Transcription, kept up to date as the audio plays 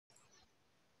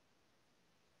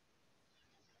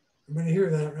Everybody hear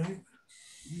that, right?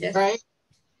 Yes. Right.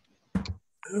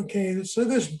 Okay, so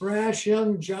this brash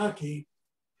young jockey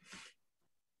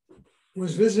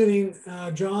was visiting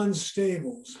John's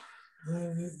stables.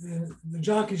 And the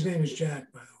jockey's name is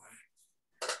Jack, by the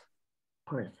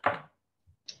way.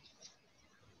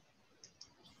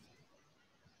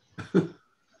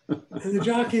 And the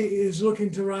jockey is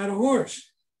looking to ride a horse.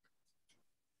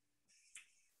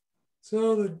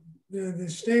 So the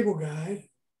stable guy,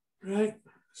 right,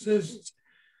 says,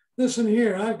 listen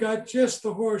here, I've got just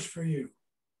the horse for you.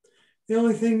 The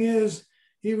only thing is,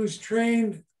 he was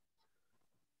trained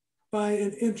by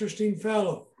an interesting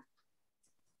fellow.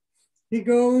 He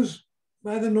goes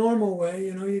by the normal way,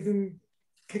 you know, you can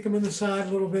kick him in the side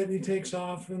a little bit and he takes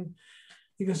off, and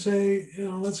you can say, you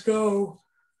know, let's go.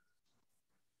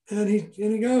 And he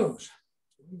goes.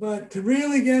 But to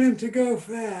really get him to go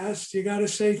fast, you got to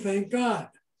say, thank God.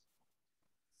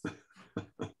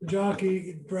 The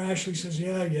jockey brashly says,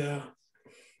 yeah.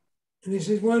 And he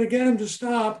says, well, to get him to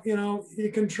stop, you know,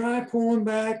 you can try pulling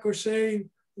back or say,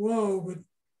 whoa, but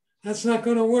that's not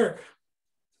going to work.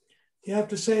 You have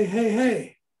to say,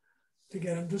 hey, to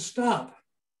get him to stop.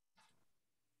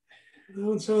 You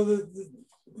know, and so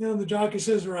the jockey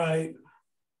says, right.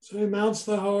 So he mounts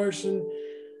the horse and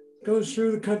goes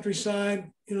through the countryside,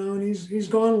 you know, and he's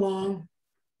going along.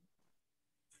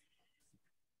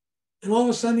 And all of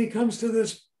a sudden he comes to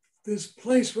this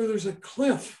place where there's a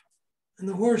cliff, and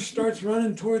the horse starts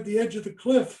running toward the edge of the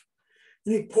cliff,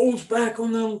 and he pulls back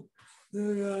on the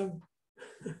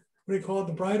what do you call it,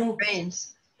 the bridle?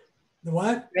 Reins. The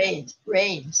what? Reins.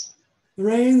 The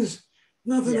reins.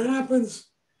 Nothing happens.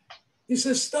 He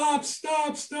says, stop,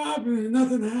 and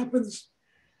nothing happens.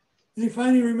 And he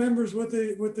finally remembers what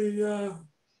the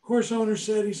horse owner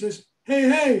said. He says,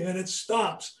 hey, and it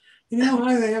stops. You know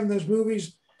how they have in those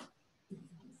movies,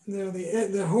 you know,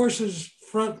 the horse's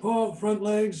front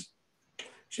legs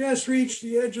just reach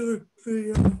the edge of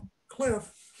the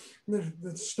cliff. And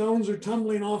the stones are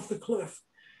tumbling off the cliff,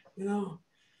 you know.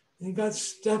 And he got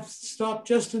stopped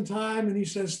just in time, and he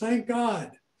says, thank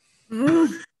God.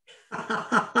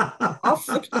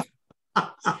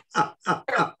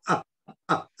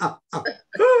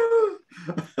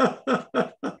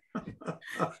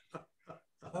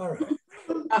 All right.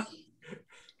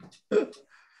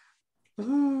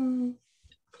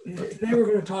 Today we're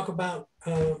going to talk about,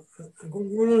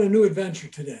 we're on a new adventure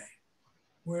today.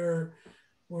 We're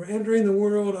entering the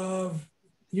world of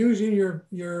using your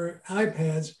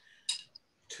iPads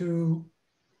to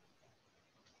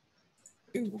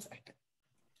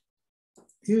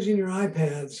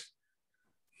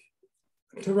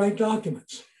write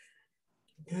documents.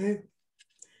 Okay.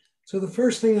 So the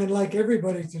first thing I'd like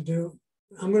everybody to do,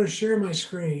 I'm going to share my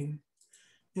screen.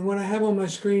 And what I have on my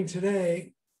screen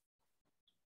today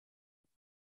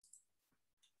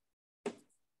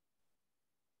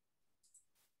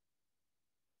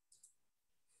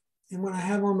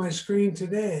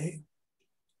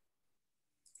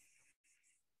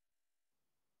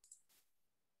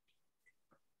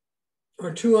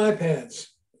are two iPads.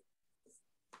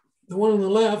 The one on the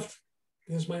left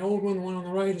is my old one, the one on the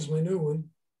right is my new one.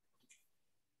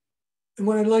 And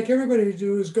what I'd like everybody to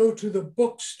do is go to the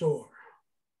bookstore.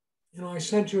 You know, I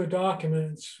sent you a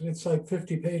document, it's like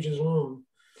 50 pages long.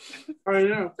 I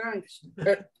know, thanks.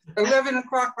 At 11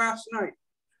 o'clock last night.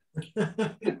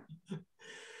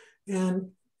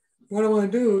 And what I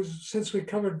want to do is, since we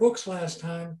covered books last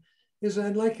time, is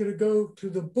I'd like you to go to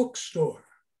the bookstore.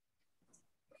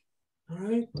 All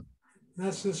right?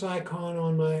 That's this icon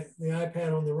on the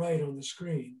iPad on the right on the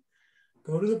screen.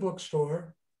 Go to the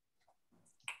bookstore.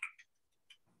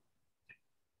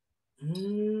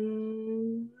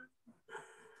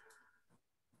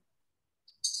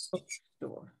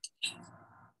 Bookstore.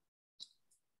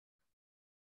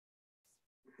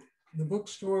 The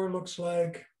bookstore looks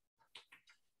like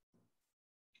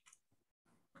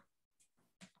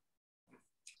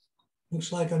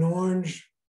an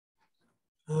orange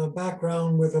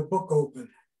background with a book open.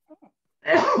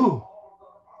 And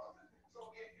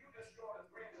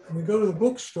we go to the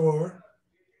bookstore.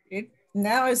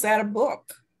 Now is that a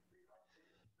book?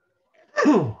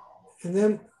 And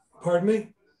then, pardon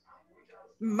me?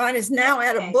 Mine is now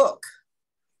at a book.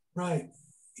 Right.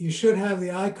 You should have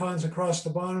the icons across the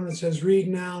bottom that says read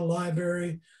now,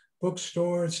 library,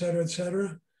 bookstore, et cetera, et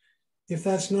cetera. If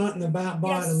that's not in the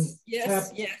bottom,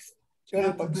 yes.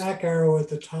 tap the back arrow at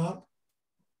the top.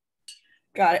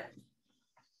 Got it.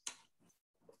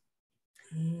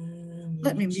 And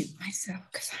let me mute myself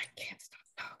because I can't stop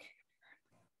talking.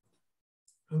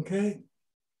 Okay.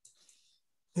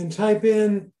 And type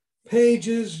in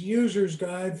Pages User's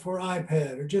Guide for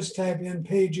iPad, or just type in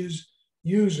Pages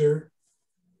User.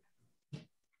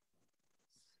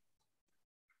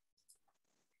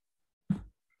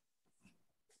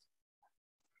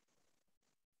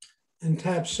 And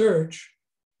tap search,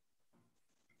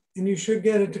 and you should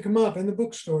get it to come up in the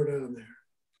bookstore down there.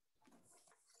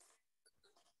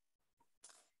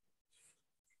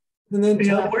 And then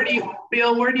Bill,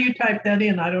 where do you type that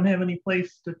in? I don't have any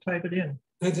place to type it in.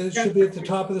 it should be at the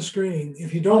top of the screen.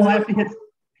 If you don't I have to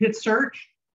hit search?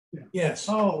 Yes.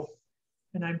 Oh,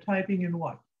 and I'm typing in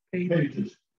what?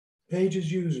 Pages.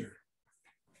 Pages User.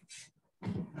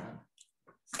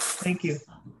 Thank you.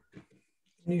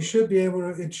 And you should be able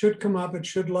to, it should come up. It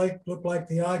should look like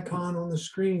the icon on the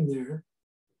screen there.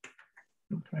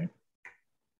 Okay. And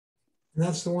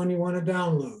that's the one you want to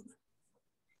download.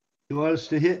 You want us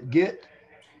to hit get?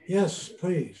 Yes,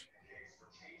 please.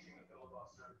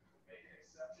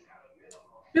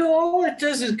 Bill, all it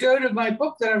does is go to my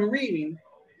book that I'm reading.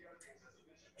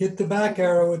 Hit the back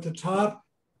arrow at the top.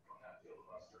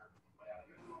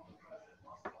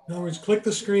 In other words, click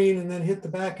the screen and then hit the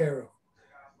back arrow.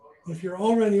 If you're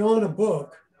already on a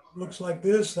book, looks like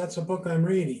this, that's a book I'm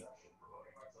reading.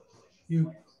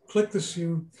 You click the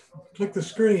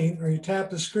screen, or you tap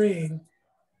the screen,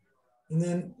 and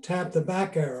then tap the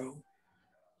back arrow,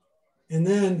 and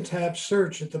then tap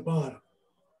search at the bottom.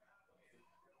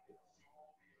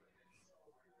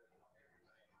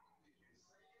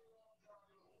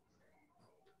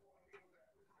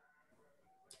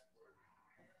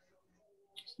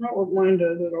 It's not what mine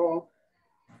does at all.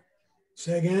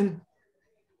 Say again?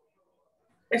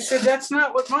 I said that's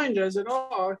not what mine does at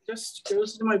all. It just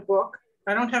goes to my book.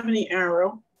 I don't have any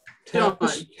arrow. Tap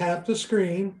the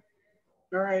screen.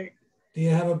 All right. Do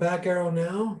you have a back arrow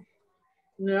now?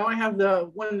 No, I have the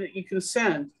one that you can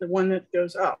send, the one that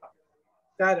goes up.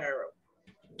 That arrow.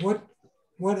 What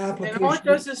application? And all it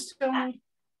does is tell me. I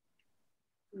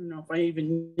don't know if I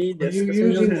even need this.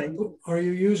 Are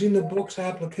you using the books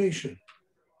application?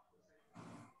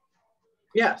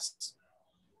 Yes.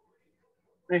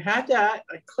 I had that.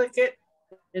 I click it,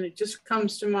 and it just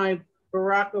comes to my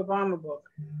Barack Obama book.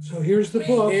 So here's the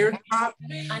book. Here, top.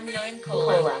 Unknown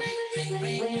caller.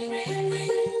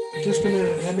 Just a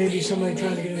minute. That may be somebody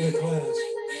trying to get into class.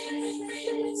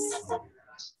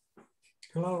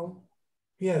 Hello?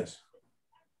 Yes.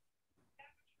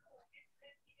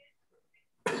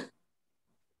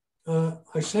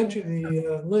 I sent you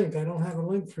the link. I don't have a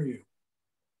link for you.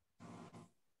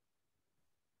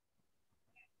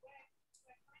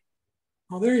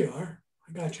 Oh, there you are.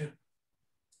 I got you.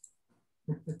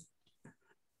 You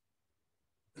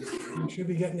should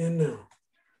be getting in now.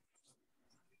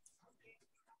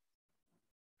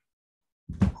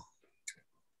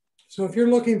 So if you're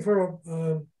looking for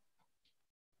a...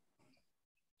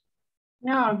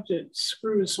 Now it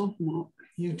screws something up.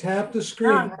 You tap the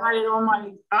screen. Now I got it on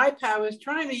my iPad. I was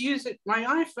trying to use it, my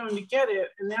iPhone to get it,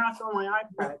 and now it's on my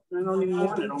iPad. I don't even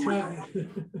want it on my iPad.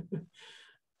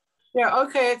 Yeah,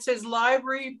 okay, it says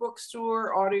library,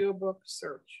 bookstore, audiobook,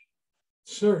 search.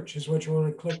 Search is what you want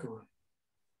to click on.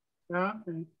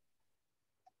 Okay.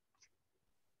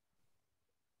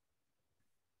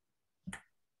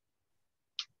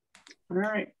 All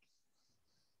right.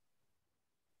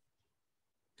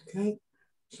 Okay,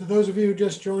 so those of you who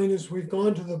just joined us, we've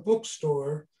gone to the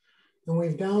bookstore and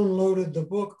we've downloaded the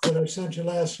book that I sent you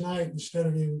last night instead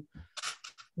of you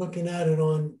looking at it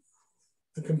on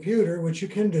the computer, which you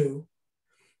can do.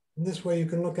 And this way you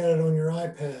can look at it on your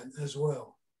iPad as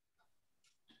well.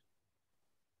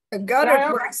 I got it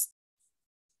where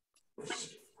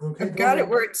Okay, I've got it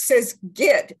where it says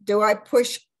get. Do I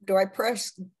press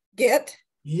get?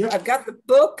 Yep. I've got the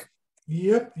book.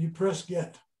 Yep, you press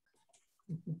get.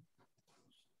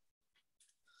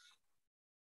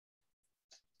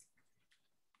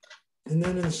 And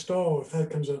then install if that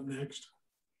comes up next.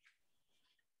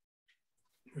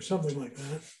 Or something like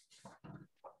that.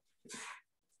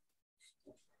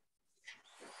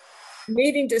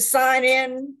 Needing to sign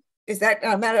in. Is that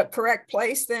I'm at a correct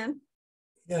place then?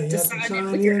 Yeah, you To have to sign sign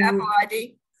in with your Apple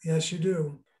ID? Yes, you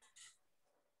do.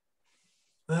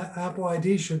 Apple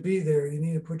ID should be there. You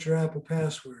need to put your Apple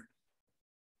password.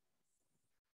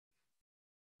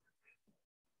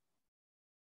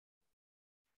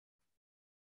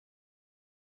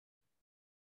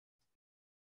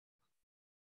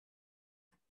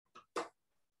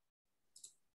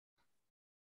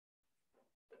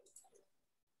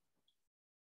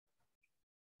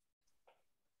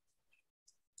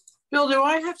 Bill, do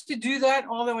I have to do that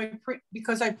although I print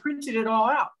because I printed it all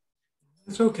out?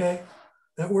 It's okay.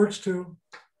 That works too.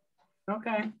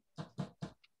 Okay.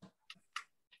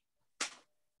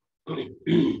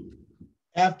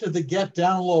 After the get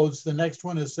downloads, the next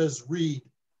one, it says read.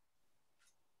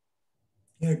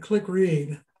 Yeah, click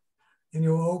read and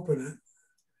you'll open it.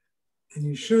 And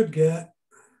you should get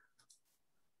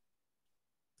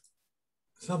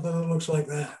something that looks like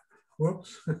that.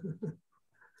 Whoops.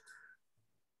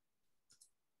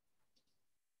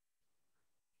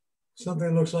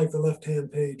 Something that looks like the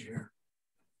left-hand page here.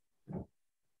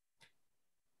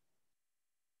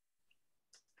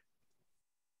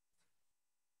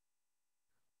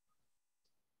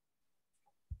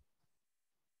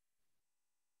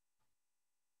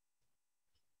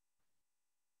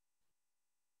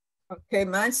 Okay,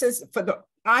 mine says for the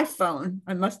iPhone,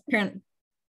 I must print.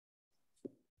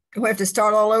 Do I have to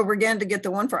start all over again to get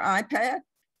the one for iPad?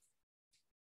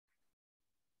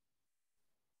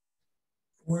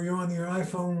 Were you on your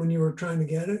iPhone when you were trying to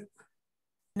get it?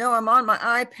 No, I'm on my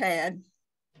iPad.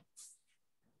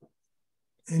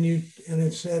 And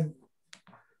it said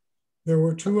there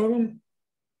were two of them?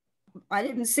 I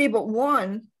didn't see but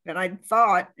one that I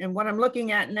thought, and what I'm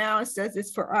looking at now, it says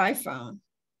it's for iPhone.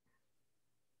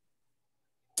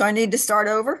 So I need to start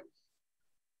over?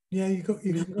 Yeah, you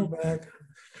can go back.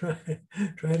 Try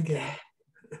it again.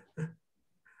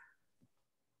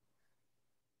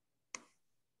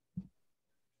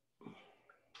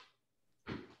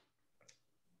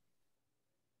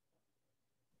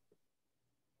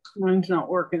 Mine's not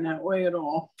working that way at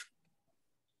all.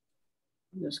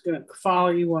 I'm just going to follow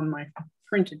you on my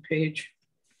printed page.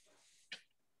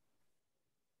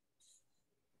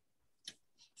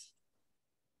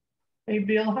 Hey,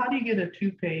 Bill, how do you get a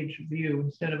 2-page view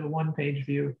instead of a 1-page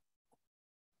view?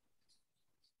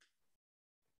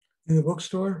 In the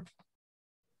bookstore?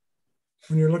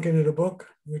 When you're looking at a book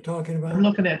you're talking about? I'm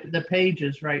looking at the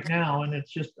pages right now, and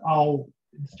it's just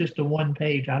a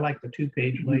 1-page. I like the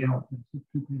 2-page layout.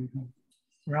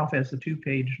 Ralph has the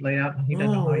 2-page layout, and he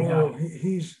doesn't know how he got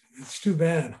it. It's too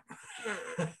bad.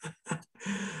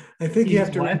 I think you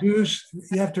have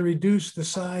to reduce the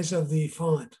size of the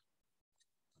font.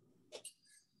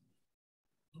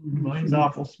 Mine's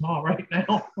awful small right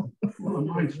now.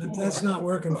 That's not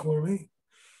working for me.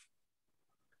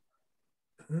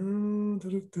 I don't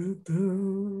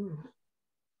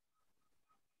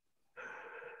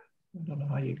know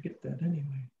how you'd get that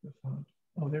anyway, the font.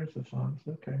 Oh, there's the fonts,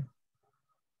 okay.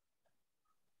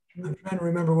 I'm trying to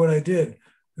remember what I did,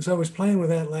 because I was playing with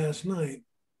that last night,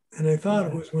 and I thought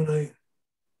it was when I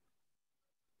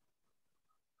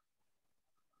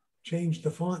changed the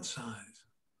font size.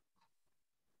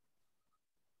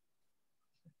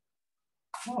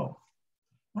 Oh,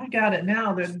 I got it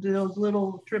now. There's those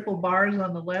little triple bars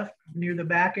on the left near the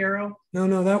back arrow.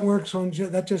 No, that works on,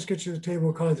 that just gets you the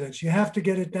table of contents. You have to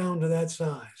get it down to that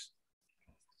size.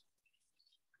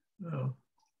 Oh.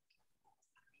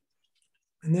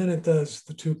 And then it does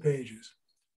the 2 pages.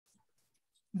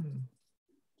 You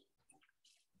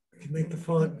can make the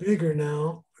font bigger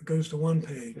now. It goes to 1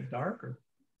 page. Darker.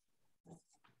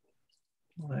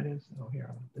 Well, that is, oh, here,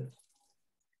 I want this.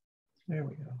 There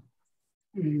we go.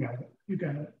 You got it. You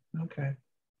got it. Okay.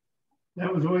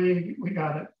 That was the way we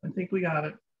got it. I think we got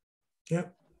it.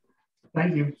 Yep.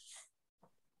 Thank you.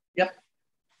 Yep.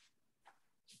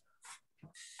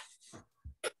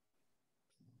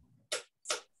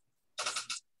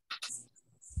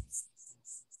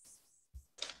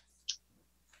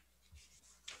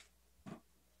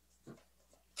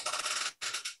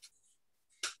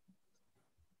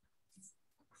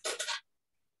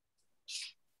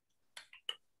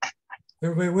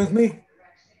 Everybody with me?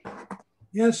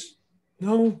 Yes?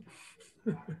 No?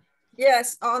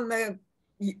 Yes, on the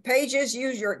pages,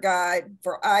 use your guide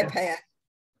for iPad.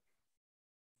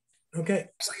 Okay.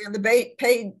 And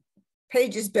the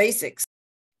pages basics.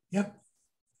 Yep.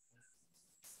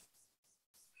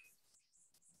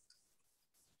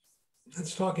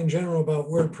 Let's talk in general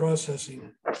about word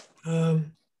processing.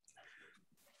 There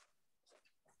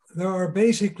are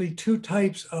basically two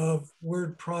types of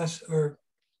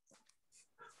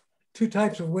two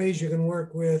types of ways you can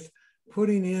work with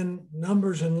putting in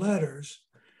numbers and letters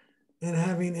and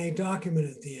having a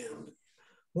document at the end.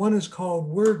 One is called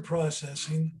word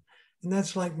processing, and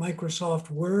that's like Microsoft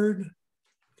Word.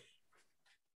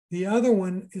 The other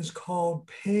one is called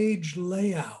page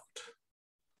layout.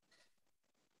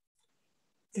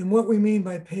 And what we mean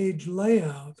by page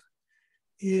layout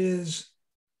is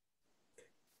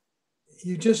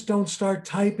you just don't start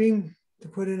typing to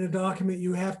put in a document.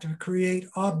 You have to create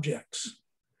objects.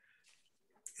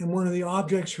 And one of the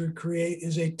objects you create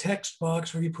is a text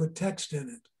box where you put text in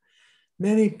it.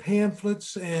 Many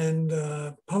pamphlets and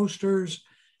posters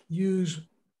use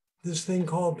this thing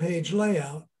called page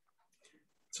layout.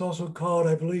 It's also called,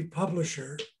 I believe,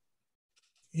 Publisher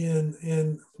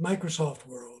in Microsoft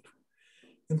world.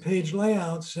 And page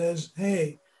layout says,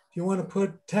 hey, if you want to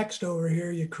put text over here,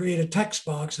 you create a text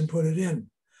box and put it in.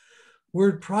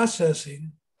 Word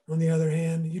processing, on the other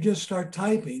hand, you just start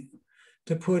typing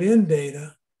to put in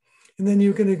data, and then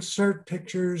you can insert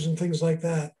pictures and things like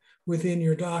that within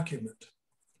your document.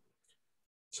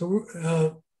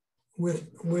 So with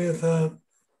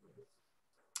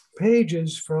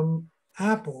Pages from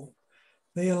Apple,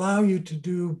 they allow you to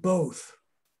do both.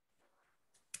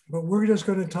 But we're just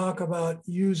going to talk about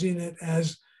using it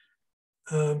as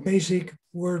basic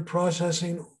word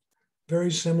processing,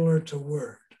 very similar to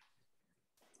Word.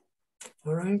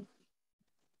 All right.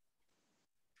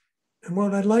 And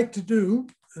what I'd like to do,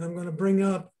 and I'm going to bring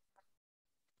up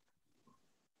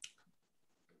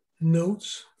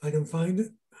notes, if I can find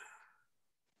it.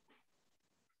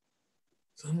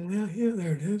 Somewhere here,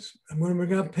 there it is. I'm going to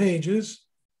bring up Pages.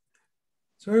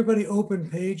 So everybody open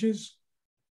Pages.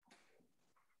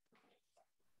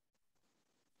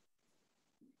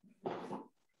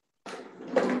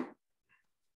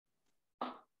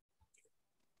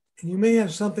 And you may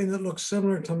have something that looks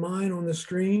similar to mine on the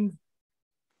screen.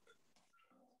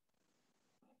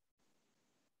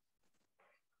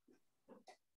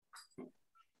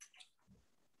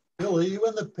 Bill, are you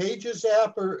in the Pages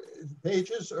app or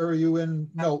Pages, or are you in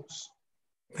Notes?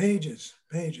 Pages,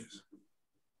 Pages.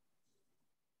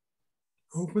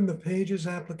 Open the Pages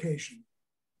application.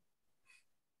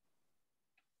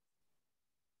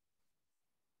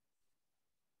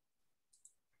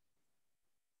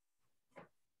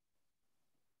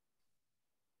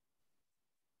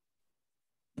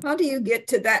 How do you get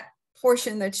to that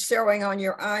portion that's showing on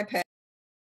your iPad?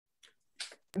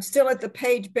 I'm still at the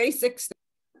page basics.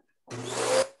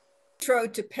 Intro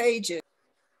to Pages.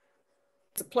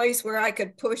 It's a place where I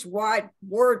could push wide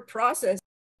word process.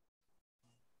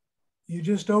 You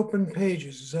just open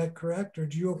Pages, is that correct? Or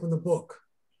do you open the book?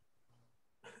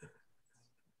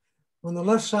 On the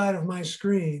left side of my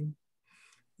screen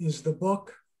is the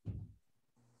book.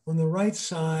 On the right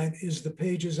side is the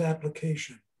Pages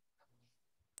application.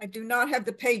 I do not have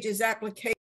the Pages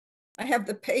application. I have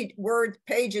the Word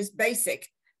Pages Basic,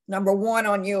 #1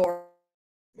 on your.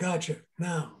 Gotcha.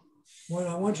 Now, what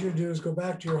I want you to do is go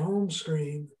back to your home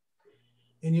screen,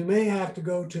 and you may have to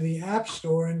go to the App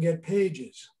Store and get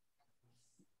Pages.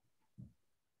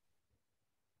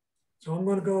 So I'm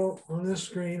going to go on this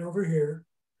screen over here,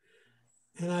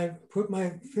 and I put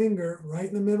my finger right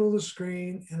in the middle of the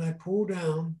screen, and I pull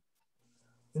down,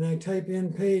 and I type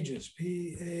in Pages,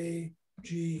 Pages.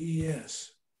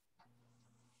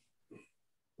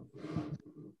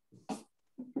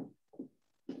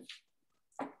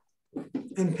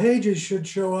 And Pages should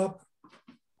show up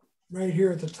right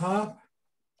here at the top.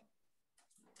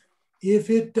 If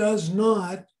it does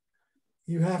not,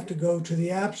 you have to go to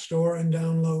the App Store and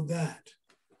download that.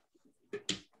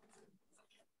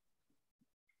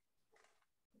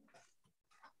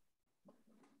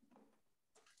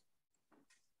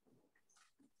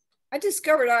 I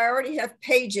discovered I already have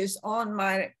Pages on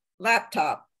my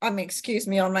laptop. Excuse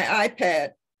me, on my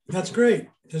iPad. That's great.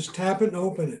 Just tap it and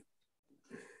open it.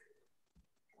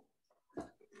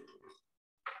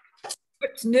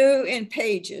 What's new in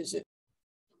Pages?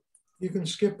 You can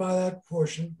skip by that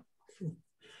portion.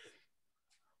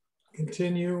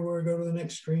 Continue or go to the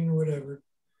next screen or whatever.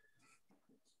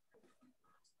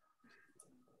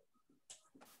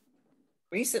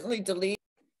 Recently deleted.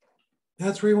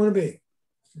 That's where you want to be.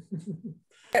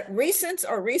 At recents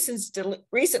or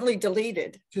recently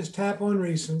deleted? Just tap on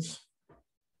recents.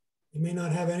 You may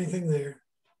not have anything there.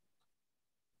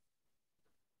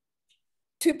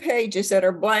 2 pages that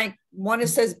are blank. One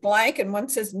says blank and one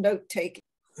says note taking.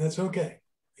 That's okay.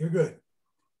 You're good.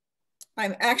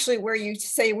 I'm actually where you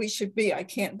say we should be. I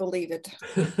can't believe it.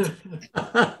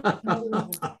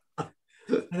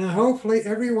 And hopefully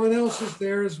everyone else is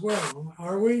there as well.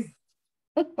 Are we?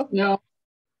 No.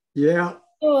 Yeah.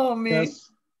 Oh, me.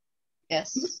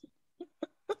 Yes.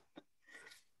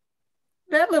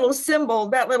 That little symbol,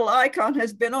 that little icon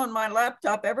has been on my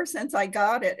laptop ever since I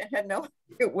got it. I had no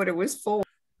idea what it was for.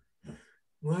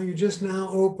 Well, you just now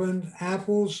opened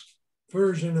Apple's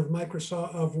version of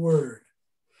Word.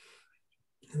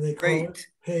 And they call it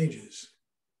Pages.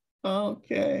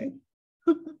 Okay.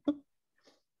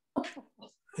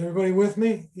 Everybody with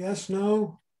me? Yes,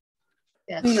 no?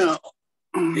 Yes. No.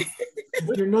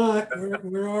 If you're not,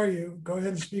 where are you? Go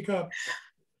ahead and speak up.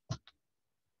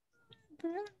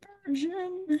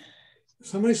 Version.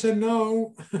 Somebody said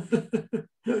no.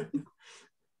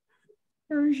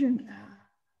 Version.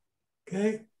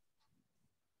 Okay.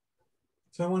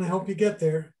 So I want to help you get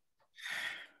there.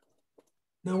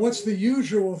 Now, what's the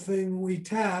usual thing we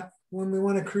tap when we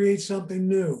want to create something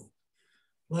new?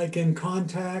 Like in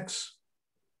contacts,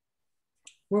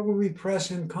 what would we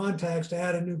press in contacts to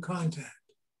add a new contact?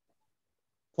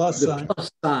 Plus The sign.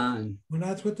 plus sign. Well,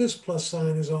 that's what this plus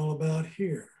sign is all about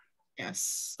here.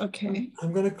 Yes. Okay.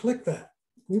 I'm going to click that.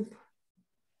 Oop.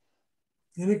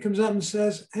 And it comes up and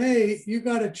says, hey, you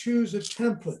got to choose a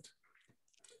template.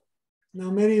 Now,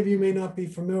 many of you may not be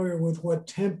familiar with what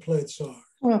templates are.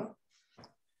 Well,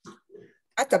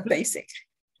 that's a basic.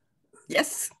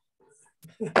 Yes.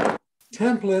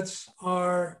 Templates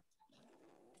are,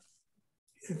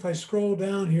 if I scroll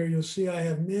down here, you'll see I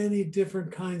have many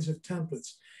different kinds of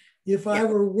templates. If I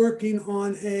were working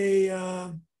on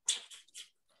a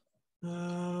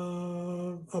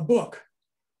book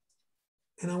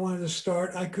and I wanted to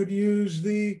start, I could use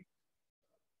the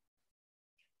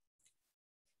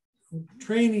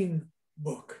training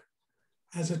book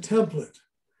as a template.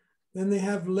 Then they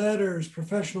have letters,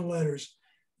 professional letters.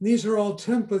 These are all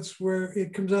templates where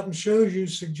it comes up and shows you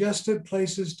suggested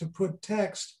places to put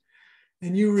text,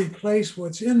 and you replace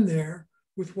what's in there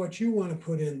with what you want to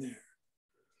put in there.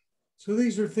 So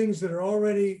these are things that are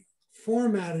already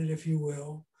formatted, if you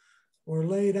will, or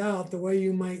laid out the way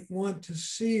you might want to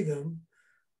see them.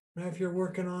 Now, if you're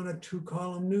working on a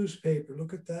 2-column newspaper,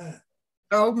 look at that.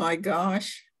 Oh my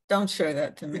gosh. Don't show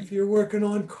that to me. If you're working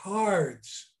on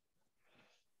cards,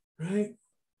 right?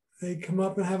 They come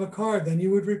up and have a card. Then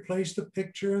you would replace the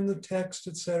picture and the text,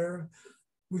 etc.,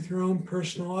 with your own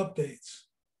personal updates.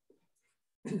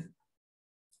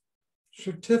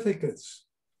 Certificates.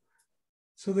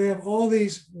 So they have all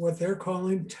these, what they're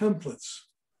calling templates.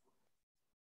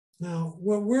 Now,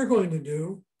 what we're going to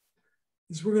do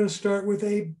is we're going to start with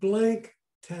a blank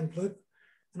template.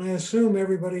 And I assume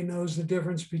everybody knows the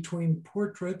difference between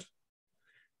portrait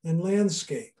and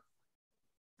landscape,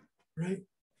 right?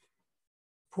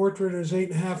 Portrait is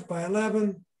 8.5 by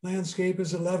 11. Landscape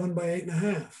is 11 by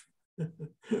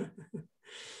 8.5.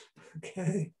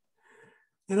 Okay.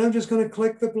 And I'm just going to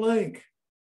click the blank.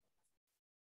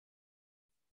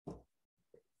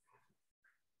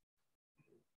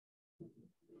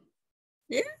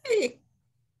 Yay.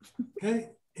 Okay.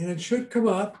 And it should come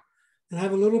up and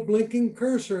have a little blinking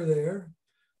cursor there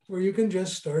where you can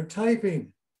just start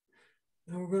typing.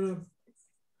 Now we're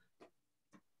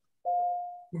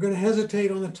going to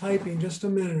hesitate on the typing just a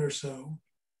minute or so.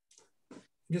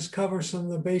 Just cover some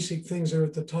of the basic things that are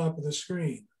at the top of the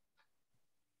screen.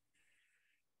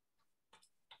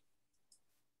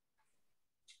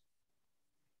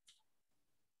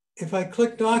 If I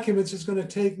click documents, it's going to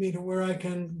take me to where I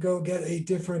can go get a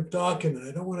different document.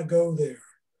 I don't want to go there.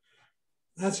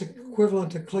 That's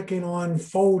equivalent to clicking on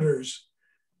folders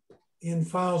in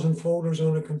files and folders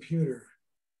on a computer.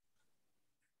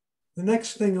 The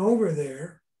next thing over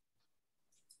there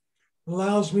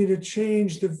allows me to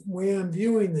change the way I'm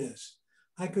viewing this.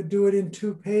 I could do it in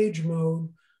 2-page mode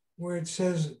where it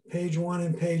says page 1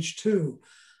 and page 2.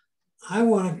 I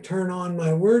want to turn on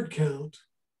my word count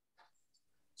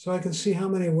so I can see how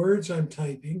many words I'm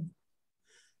typing.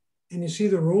 And you see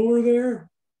the ruler there?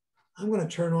 I'm going to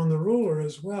turn on the ruler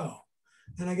as well.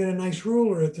 And I get a nice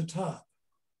ruler at the top.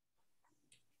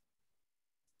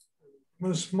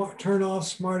 I'm going to turn off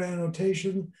smart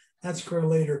annotation. That's for a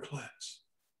later class.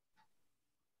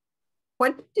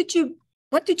 What did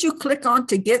you click on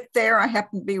to get there? I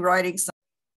happen to be writing something.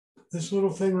 This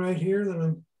little thing right here that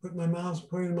I'm putting my mouse,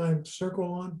 putting my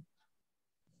circle on.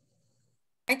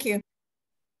 Thank you.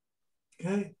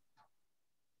 Okay.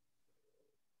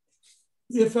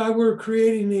 If I were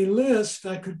creating a list,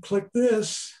 I could click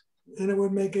this and it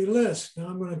would make a list. Now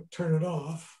I'm going to turn it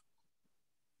off.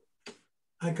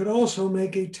 I could also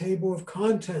make a table of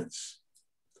contents.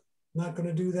 I'm not going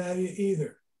to do that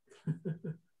either.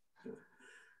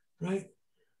 Right?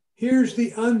 Here's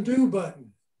the undo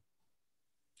button.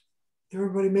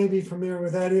 Everybody may be familiar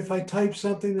with that. If I type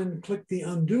something and click the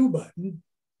undo button,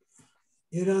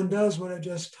 it undoes what I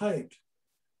just typed.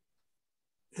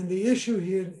 And the issue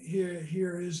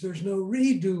here is there's no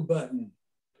redo button.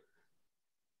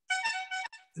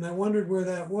 And I wondered where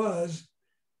that was.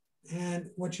 And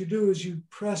what you do is you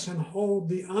press and hold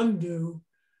the undo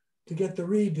to get the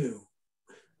redo.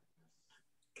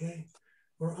 Okay?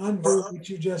 Or undo what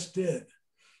you just did.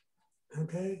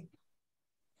 Okay?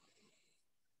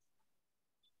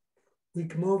 We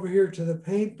come over here to the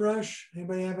paintbrush.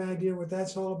 Anybody have an idea what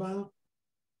that's all about?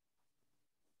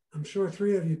 I'm sure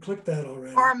 3 of you clicked that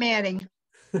already. Formatting.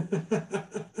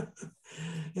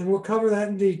 And we'll cover that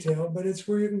in detail, but it's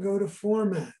where you can go to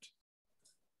format.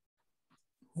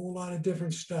 A whole lot of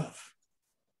different stuff.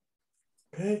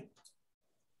 Okay?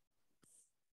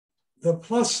 The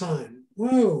plus sign.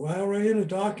 whoa, I already in a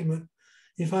document.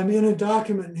 If I'm in a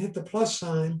document and hit the plus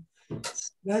sign,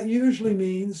 that usually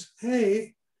means,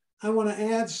 hey, I want to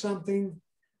add something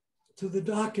to the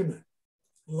document,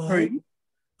 like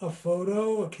a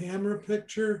photo, a camera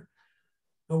picture,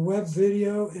 a web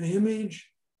video, an image.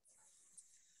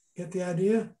 Get the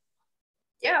idea?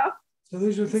 Yeah. So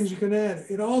these are things you can add.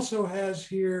 It also has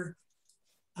here,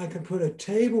 I could put a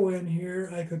table in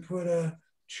here. I could put a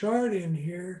chart in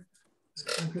here.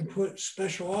 I could put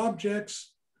special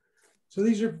objects. So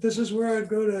this is where I'd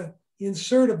go to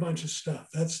insert a bunch of stuff.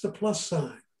 That's the plus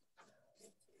sign.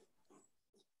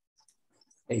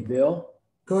 Hey, Bill.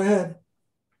 Go ahead.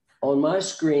 On my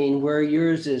screen, where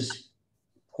yours is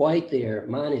white there,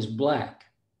 mine is black.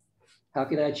 How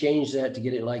can I change that to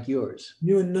get it like yours?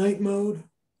 You in night mode?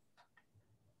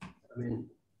 I mean,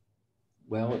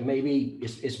 well, maybe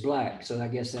it's black, so I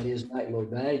guess that is night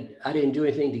mode, but I didn't do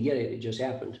anything to get it. It just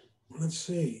happened. Let's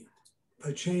see. If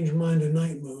I change mine to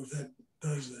night mode, that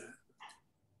does that.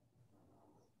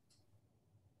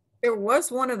 There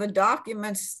was one of the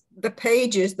documents, the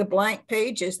pages, the blank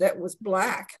pages that was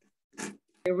black.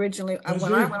 Originally,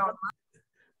 when I went on.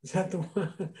 Is that the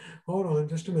one? Hold on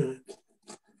just a minute.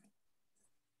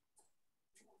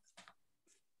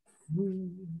 Where's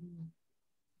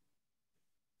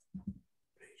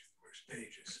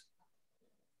pages?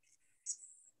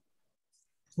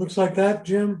 Looks like that,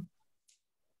 Jim?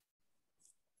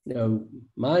 No,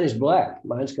 mine is black.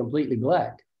 Mine's completely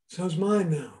black. So's mine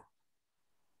now.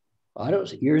 I don't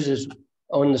see, yours is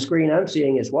on the screen I'm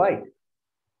seeing is white.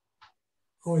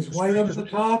 Oh, it's white up at the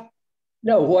top?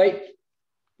 No, white.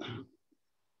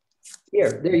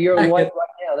 Here, there, you're on white right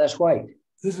now. That's white.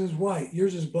 This is white.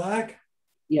 Yours is black?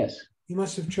 Yes. You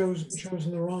must have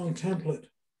chosen the wrong template.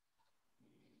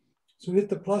 So hit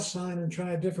the plus sign and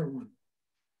try a different one.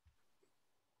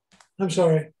 I'm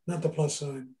sorry, not the plus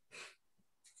sign.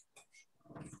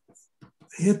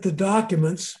 Hit the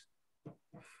documents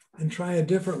and try a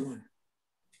different one.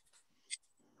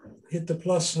 Hit the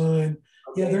plus sign.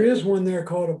 Okay. Yeah, there is one there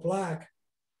called a black.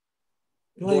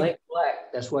 Blank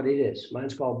black. That's what it is.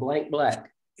 Mine's called blank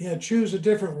black. Yeah, choose a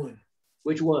different one.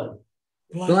 Which one?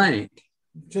 Blank.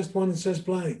 Just one that says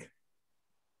blank.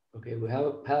 Okay,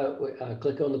 well, how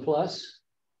click on the plus?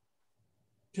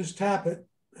 Just tap it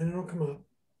and it'll come up.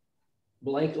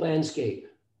 Blank landscape.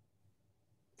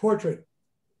 Portrait.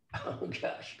 Oh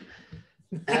gosh.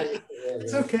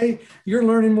 It's okay. You're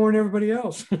learning more than everybody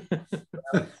else. Got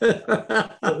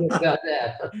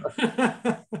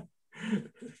that.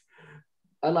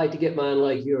 I'd like to get mine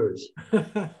like yours.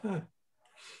 If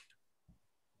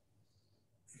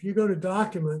you go to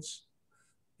documents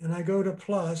and I go to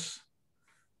plus,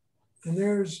 and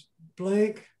there's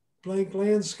blank, blank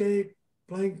landscape,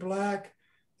 blank black,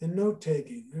 and note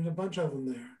taking. There's a bunch of them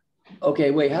there.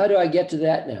 Okay, wait, how do I get to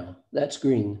that now? That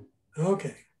screen.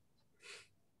 Okay.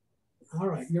 All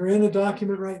right, you're in a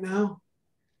document right now?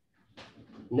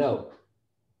 No.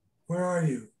 Where are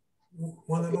you?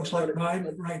 One that looks like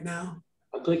mine right now?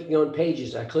 I'm clicking on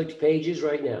pages. I clicked pages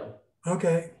right now.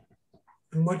 Okay.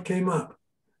 And what came up?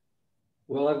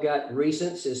 Well, I've got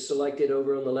recents is selected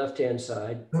over on the left-hand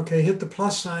side. Okay, hit the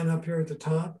plus sign up here at the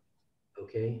top.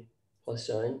 Okay, plus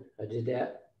sign. I did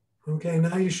that. Okay,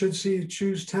 now you should see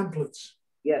choose templates.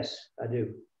 Yes, I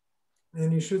do.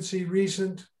 And you should see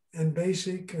recent and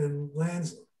basic and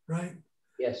lands, right?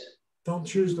 Yes. Don't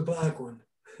choose the black one.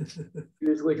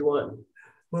 Choose which one?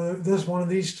 Well, this one of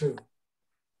these two.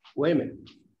 Wait a minute.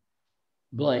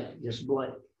 Blank, just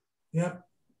blank. Yep.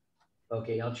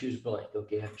 Okay, I'll choose blank.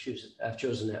 Okay, I've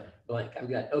chosen that. Blank. I've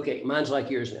got, okay, mine's like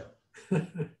yours now.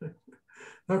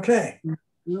 Okay.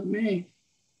 Not me.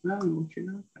 I don't know what you're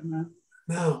talking about.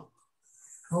 Now,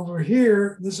 over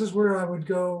here, this is where I would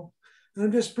go. And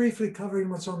I'm just briefly covering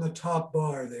what's on the top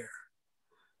bar there.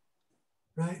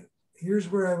 Right?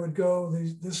 Here's where I would go.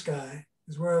 This guy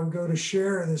is where I would go to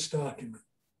share this document.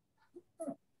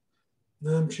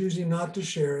 Now I'm choosing not to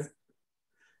share it.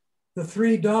 The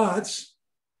three dots,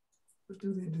 what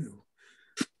do they do?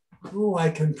 Oh,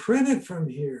 I can print it from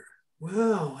here.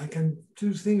 Wow, I can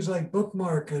do things like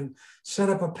bookmark and set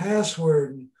up a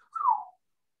password.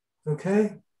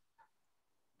 Okay?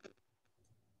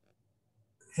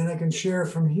 And I can share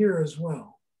from here as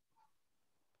well.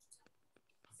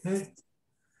 Okay?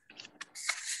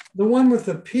 The one with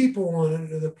the people on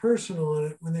it or the person on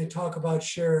it, when they talk about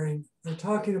sharing, they're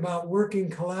talking about working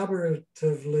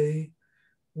collaboratively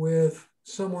with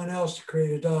someone else to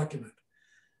create a document.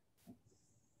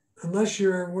 Unless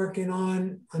you're working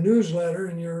on a newsletter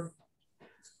and you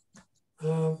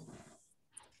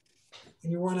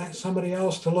want somebody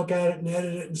else to look at it and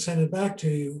edit it and send it back to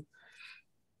you,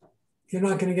 you're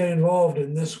not going to get involved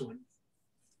in this one,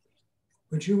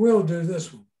 but you will do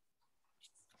this one.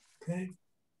 Okay.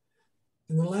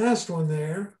 And the last one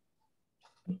there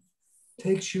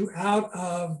takes you out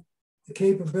of the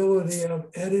capability of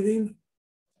editing.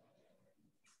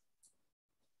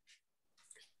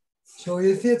 So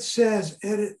if it says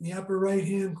edit in the upper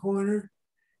right-hand corner,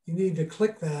 you need to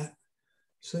click that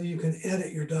so you can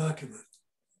edit your document.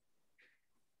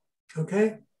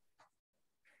 Okay?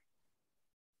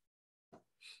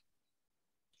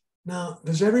 Now,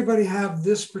 does everybody have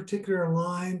this particular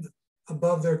line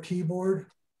above their keyboard?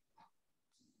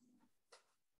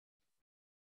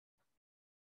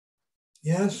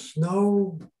 Yes,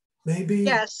 no, maybe?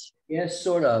 Yes. Yes,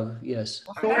 sort of, yes.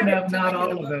 Sort of, not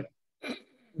all of it.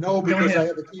 No, because I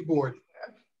have a keyboard.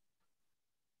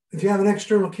 If you have an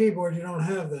external keyboard, you don't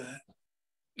have that.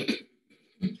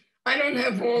 I don't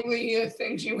have all the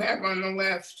things you have on the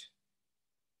left.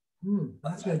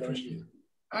 That's interesting.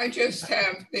 I just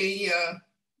have the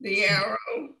arrow,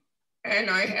 and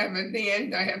I have at the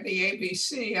end, I have the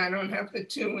ABC. I don't have the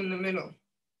 2 in the middle.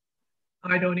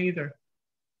 I don't either.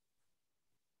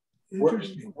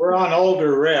 Interesting. We're on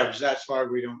older revs. That's why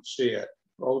we don't see it.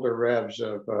 Older revs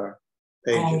of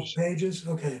pages. Oh, pages?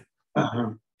 Okay.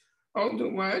 Older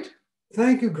what?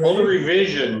 Thank you, Greg. Older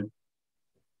revision.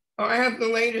 Oh, I have the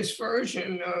latest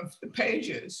version of the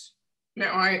pages.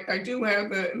 Now, I do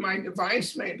have my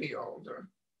device may be older.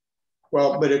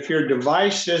 Well, but if your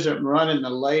device isn't running the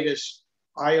latest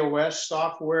iOS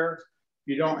software,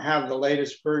 you don't have the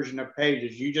latest version of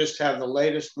Pages. You just have the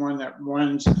latest one that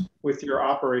runs with your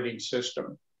operating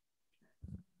system.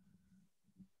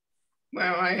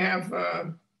 Well, I have,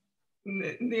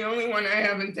 the only one I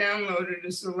haven't downloaded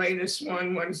is the latest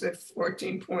one. What is it,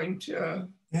 14 point? Yeah,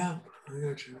 I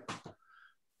got you.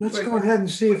 Let's go ahead and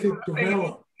see if it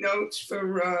develops. Notes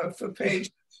for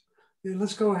Pages. Yeah,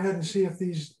 let's go ahead and see if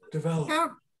these develop.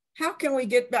 How can we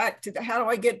get back to how do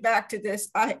I get back to this?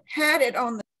 I had it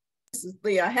on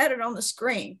I had it on the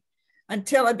screen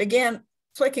until I began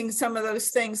clicking some of those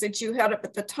things that you had up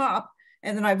at the top,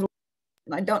 and then I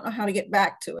don't know how to get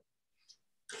back to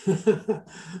it.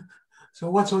 So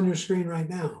what's on your screen right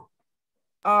now?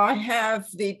 I have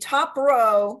the top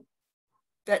row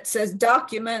that says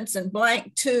documents and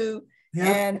blank 2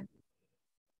 and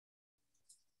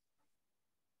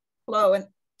low and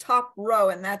top row,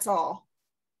 and that's all.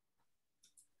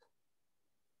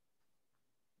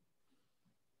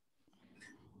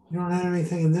 You don't have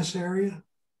anything in this area?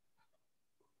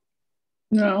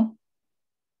 No.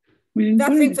 We didn't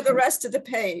Nothing for the rest of the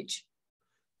page.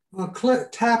 Well,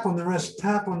 tap on the rest,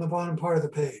 tap on the bottom part of the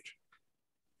page.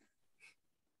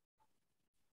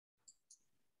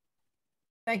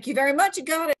 Thank you very much. You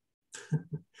got it.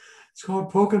 It's called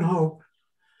Poke and Hope.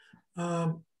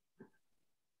 So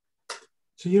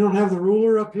you don't have the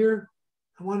ruler up here?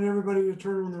 I wanted everybody to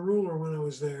turn on the ruler when I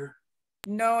was there.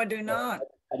 No, I do not.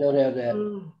 I don't have that.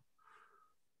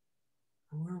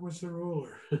 Where was the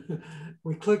ruler?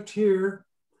 We clicked here.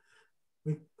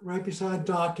 Right beside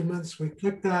documents, we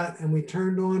clicked that and we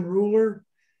turned on ruler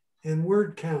and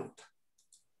word count.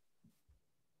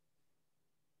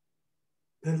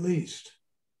 At least.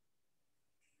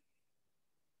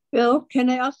 Bill,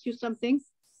 can I ask you something?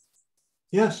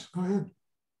 Yes, go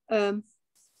ahead.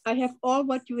 I have all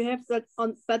what you have, but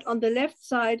on the left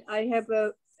side, I have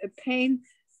a pane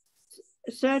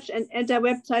search and enter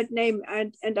website name,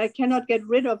 and I cannot get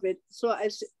rid of it. So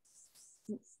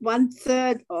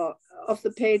 1/3 of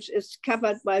the page is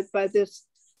covered by this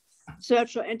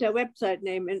search or enter website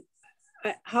name. And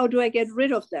how do I get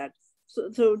rid of that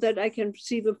so that I can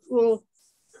see the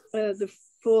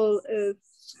full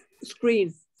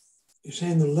screen? You're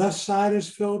saying the left side is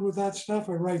filled with that stuff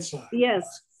or right side?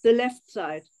 Yes, the left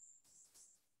side.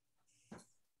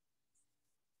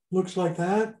 Looks like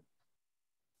that?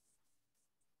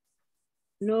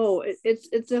 No,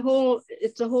 it's a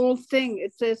whole thing.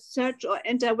 It says search or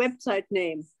enter website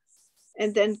name,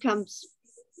 and then comes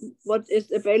what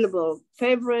is available: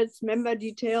 favorites, member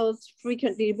details,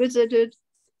 frequently visited.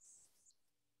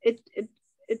 It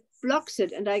blocks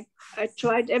it, and I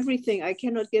tried everything. I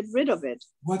cannot get rid of it.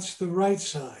 What's the right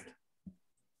side?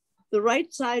 The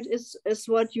right side is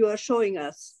what you are showing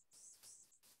us.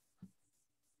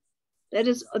 That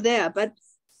is there, but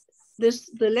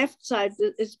the left side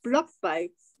is blocked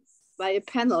by a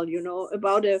panel, you know,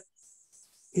 about a.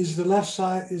 Is the left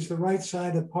side, is the right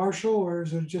side a partial, or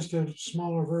is it just a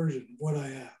smaller version of what I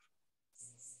have?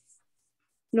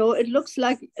 No, it looks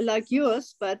like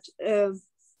yours, but I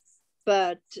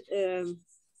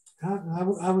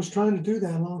was trying to do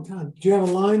that a long time. Do you have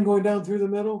a line going down through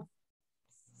the middle?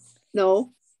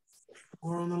 No.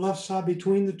 or on the left side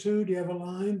between the two? Do you have a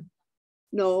line?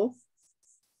 No.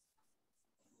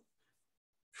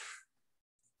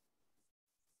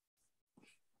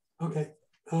 Okay.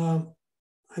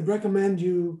 I'd recommend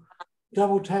you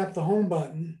double tap the home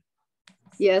button.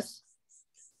 Yes.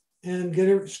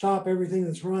 And stop everything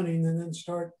that's running and then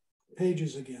start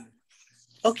pages again.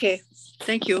 Okay,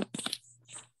 thank you.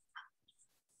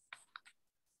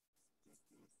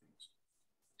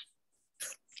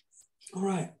 All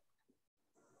right.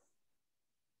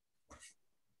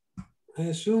 I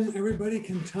assume everybody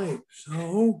can type,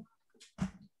 so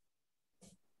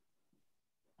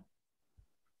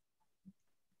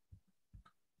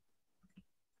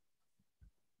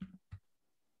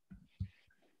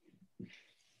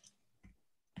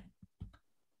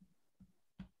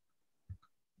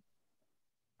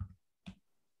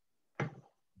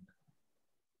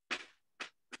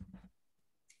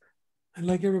I'd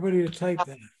like everybody to type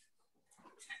that.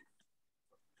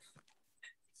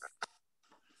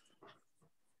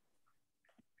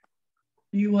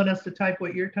 Do you want us to type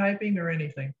what you're typing or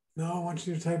anything? No, I want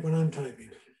you to type what I'm typing.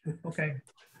 Okay.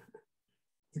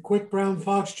 The quick brown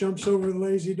fox jumps over the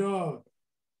lazy dog.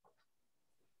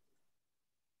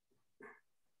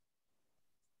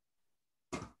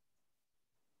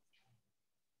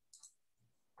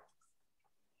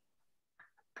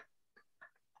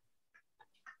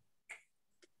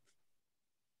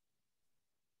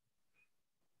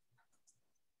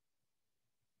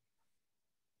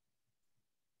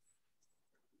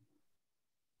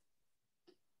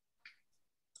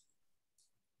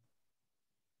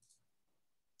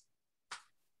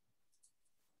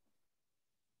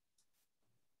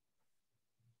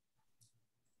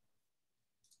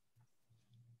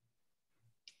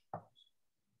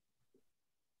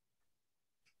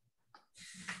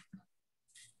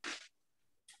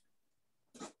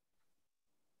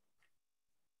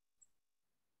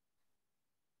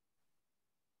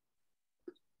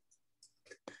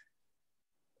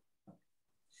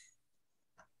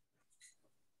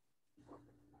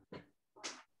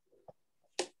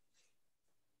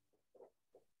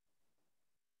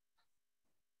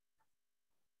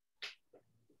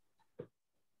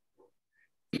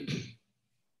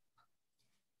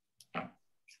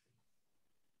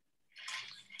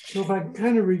 So if I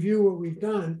kind of review what we've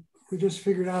done, we just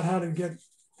figured out how to get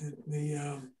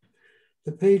the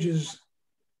Pages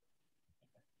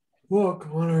book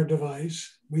on our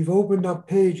device. We've opened up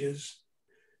Pages.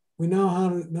 We now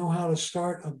know how to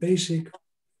start a basic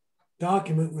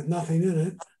document with nothing in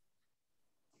it,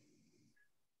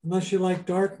 unless you like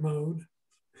dark mode,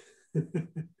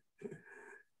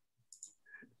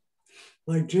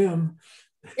 like Jim.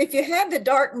 If you had the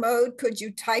dark mode, could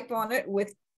you type on it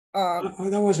with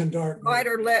that wasn't dark mode.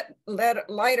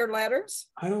 lighter letters?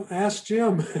 I don't ask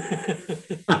Jim.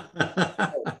 It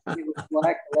was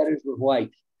black, the letters were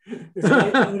white.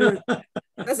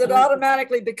 Does it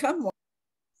automatically become one?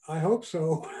 I hope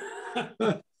so.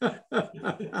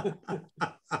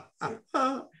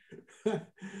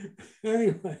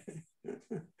 Anyway,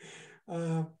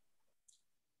 and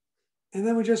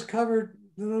then we just covered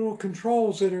the little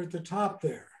controls that are at the top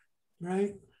there,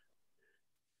 right?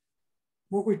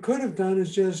 What we could have done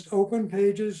is just open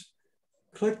Pages,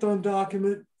 clicked on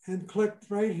document, and clicked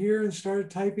right here and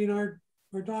started typing our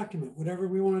document, whatever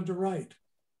we wanted to write.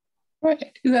 Right,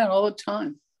 I do that all the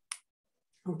time.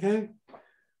 Okay,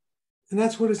 and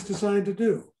that's what it's designed to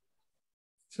do.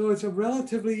 So it's a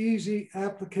relatively easy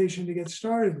application to get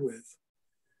started with.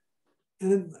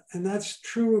 And that's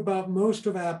true about most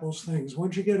of Apple's things.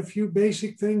 Once you get a few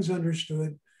basic things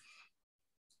understood,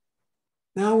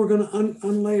 now we're going to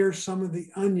unlayer some of the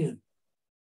onion.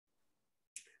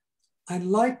 I'd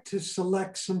like to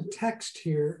select some text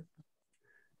here.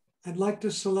 I'd like to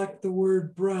select the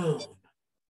word brown.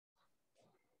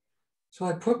 So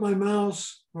I put my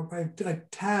mouse, or I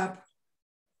tap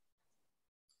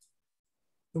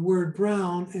the word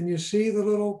brown, and you see the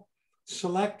little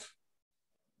select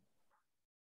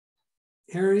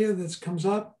area that comes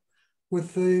up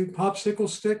with the popsicle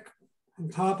stick on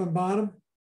top and bottom.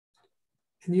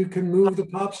 And you can move the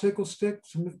popsicle stick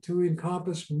to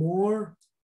encompass more.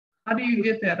 How do you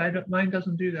get that? Mine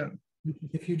doesn't do that.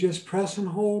 If you just press and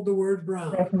hold the word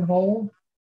brown. Press and hold?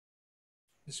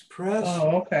 Just press.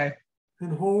 Oh, okay.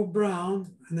 And hold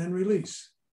brown and then release.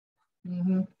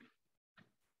 Mm-hmm.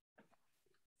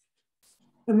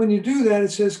 And when you do that,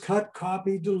 it says cut,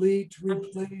 copy, delete,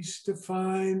 replace,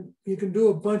 define. You can do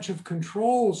a bunch of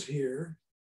controls here,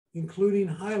 including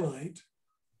highlight.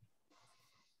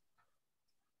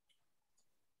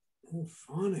 Oh,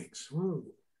 phonics. Whoa,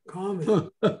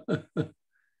 comment.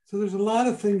 So there's a lot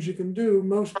of things you can do.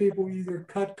 Most people either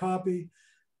cut, copy,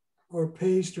 or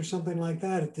paste or something like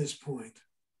that at this point.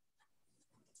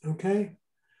 Okay?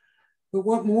 But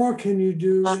what more can you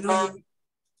do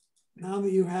now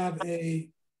that you have a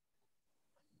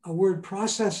word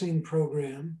processing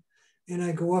program, and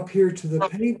I go up here to the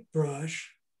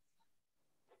paintbrush,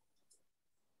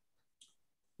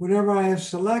 whatever I have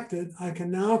selected, I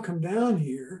can now come down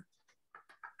here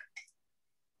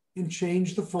and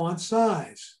change the font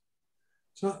size.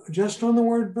 So just on the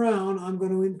word brown, I'm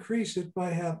going to increase it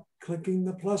by clicking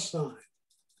the plus sign.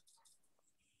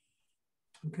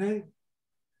 Okay?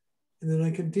 And then I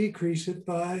can decrease it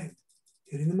by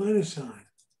hitting the minus sign.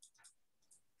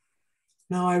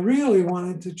 Now I really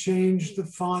wanted to change the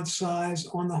font size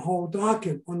on the whole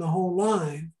document, on the whole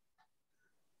line.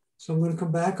 So I'm going to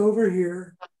come back over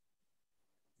here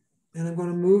and I'm going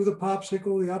to move the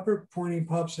popsicle, the upper pointing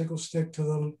popsicle stick to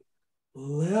the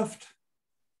left.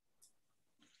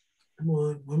 Come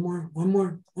on, one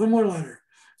more letter.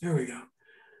 There we go.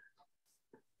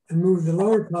 And move the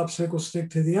lower popsicle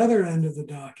stick to the other end of the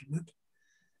document.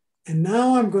 And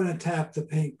now I'm going to tap the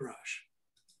paintbrush.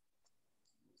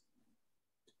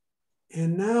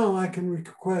 And now I can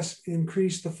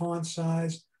increase the font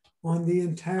size on the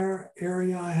entire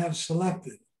area I have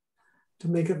selected to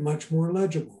make it much more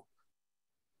legible.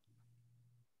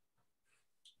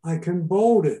 I can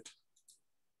bold it,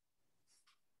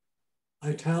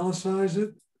 italicize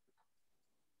it,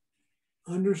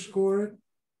 underscore it,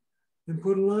 and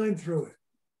put a line through it.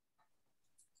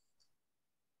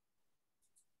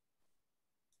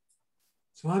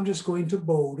 So I'm just going to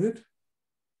bold it.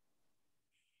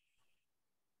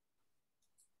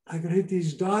 I can hit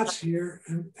these dots here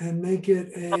and make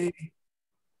it a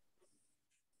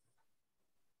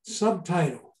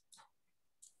subtitle.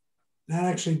 That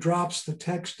actually drops the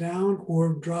text down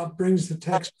or brings the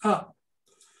text up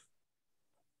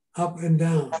and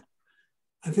down.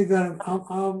 I think that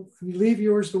I'll leave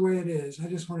yours the way it is. I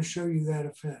just want to show you that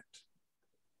effect.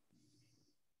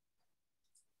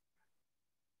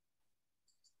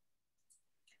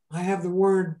 I have the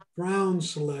word brown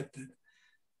selected.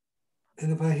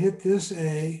 And if I hit this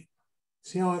A,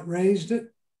 see how it raised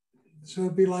it? So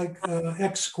it'd be like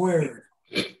X squared.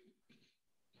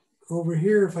 Over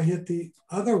here, if I hit the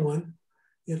other one,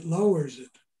 it lowers it.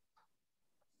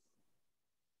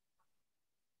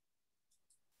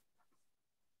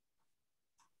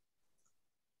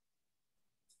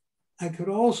 I could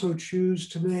also choose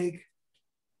to make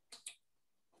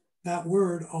that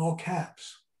word all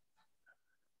caps.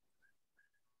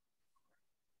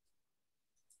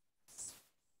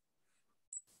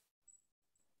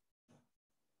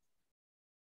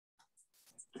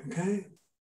 Okay.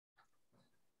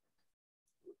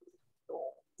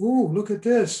 Ooh, look at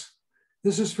this.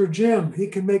 This is for Jim. He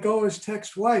can make all his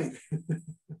text white.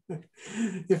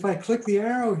 If I click the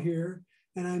arrow here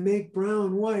and I make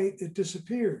brown white, it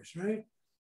disappears, right?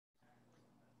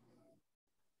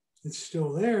 It's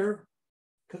still there,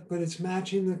 but it's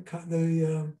matching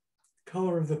the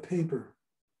color of the paper.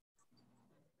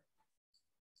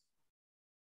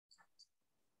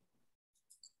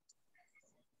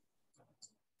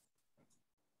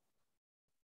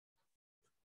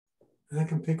 And I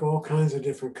can pick all kinds of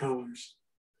different colors.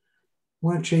 I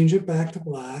want to change it back to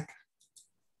black.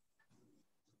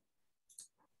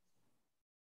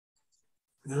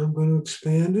 Now I'm going to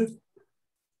expand it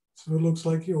so it looks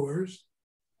like yours.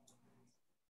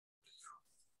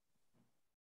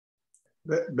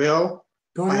 Bill,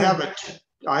 Go ahead.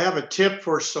 I have a tip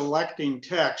for selecting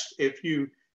text. If you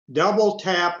double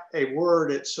tap a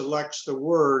word, it selects the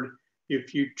word.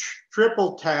 If you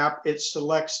triple tap, it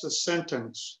selects the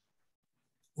sentence.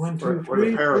 1, 2, or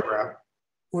 3. the paragraph.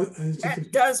 That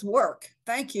does work.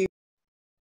 Thank you.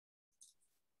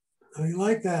 I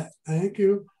like that. Thank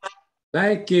you.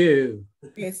 Thank you.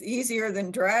 It's easier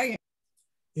than dragging.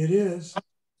 It is.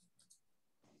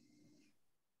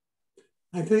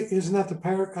 I think, isn't that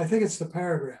the I think it's the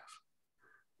paragraph.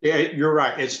 Yeah, you're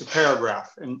right. It's the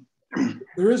paragraph. And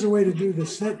there is a way to do the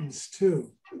sentence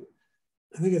too.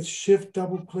 I think it's shift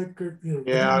double click or, you know.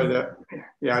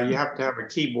 Yeah, you have to have a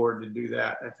keyboard to do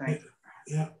that, I think.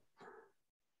 Yeah.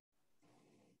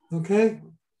 Okay.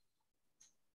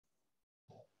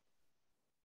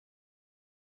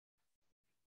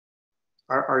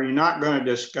 Are you not going to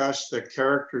discuss the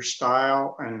character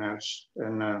style and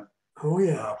the oh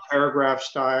yeah paragraph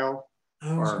style?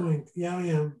 I was going. Yeah, I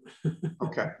am.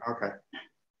 Okay.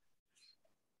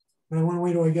 But I want to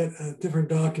wait till I get a different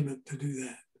document to do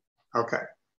that. Okay.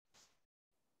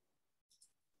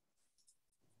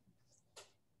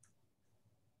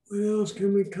 What else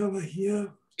can we cover here?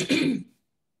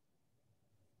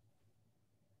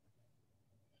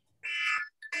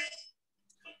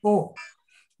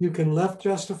 You can left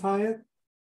justify it,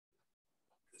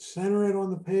 center it on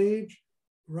the page,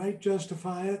 right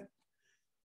justify it.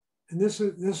 And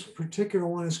this particular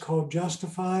one is called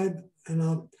justified.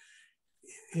 And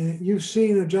you've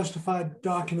seen a justified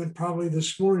document probably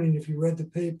this morning if you read the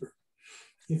paper.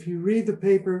 If you read the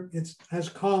paper, it has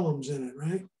columns in it,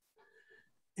 right?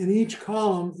 In each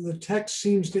column, the text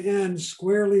seems to end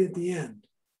squarely at the end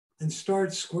and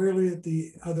start squarely at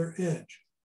the other edge.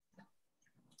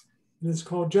 And it's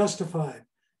called justified.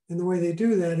 And the way they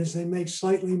do that is they make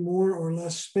slightly more or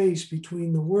less space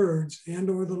between the words and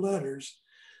or the letters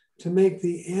to make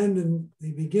the end and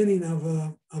the beginning of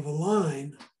a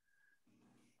line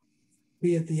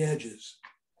be at the edges.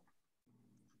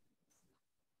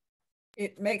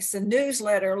 It makes the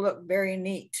newsletter look very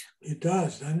neat. It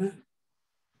does, doesn't it?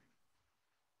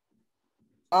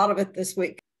 A lot of it this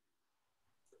week.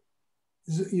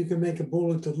 You can make a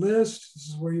bulleted list. This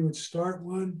is where you would start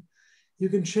one. You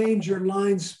can change your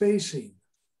line spacing.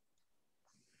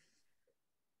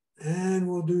 And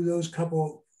we'll do those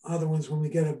couple other ones when we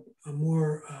get a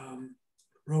more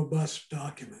robust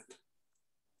document.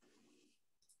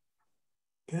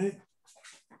 Okay.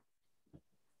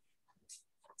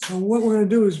 So what we're going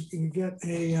to do is get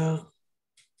a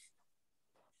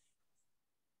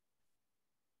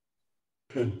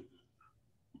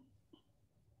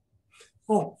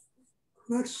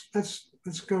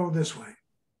let's go this way.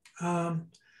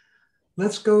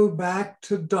 Let's go back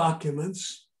to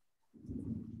documents.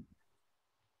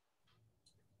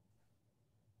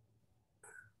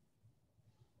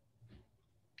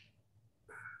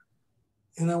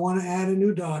 And I want to add a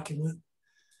new document.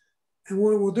 And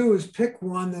what we'll do is pick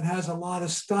one that has a lot of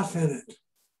stuff in it.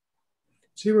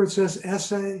 See where it says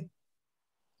essay?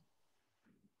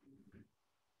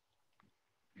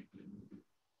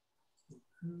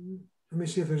 Let me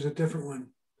see if there's a different one.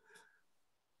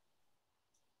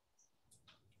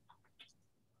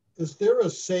 Is there a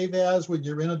save as when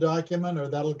you're in a document, or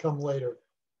that'll come later?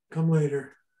 Come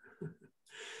later.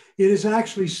 It is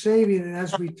actually saving it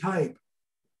as we type.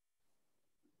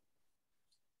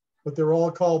 But they're all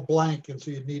called blank, and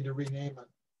so you need to rename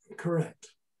it.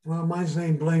 Correct. Well, mine's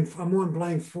named blank. I'm on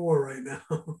blank 4 right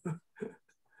now.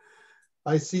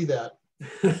 I see that.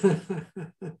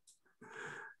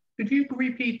 Could you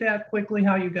repeat that quickly,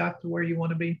 how you got to where you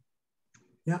want to be?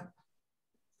 Yeah,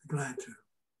 glad to.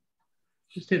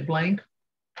 Just hit blank?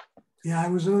 Yeah, I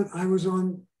was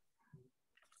on.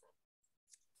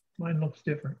 Mine looks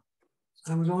different.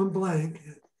 I was on blank,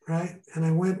 right? And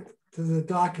I went to the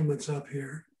documents up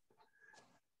here,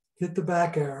 hit the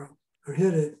back arrow, or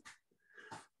hit it,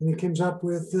 and it comes up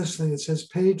with this thing. It says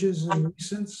pages and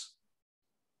recents.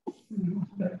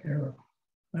 Back arrow.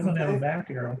 I don't have a back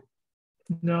arrow.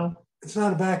 No. It's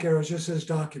not a back arrow, it just says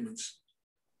documents.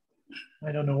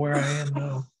 I don't know where I am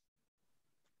now.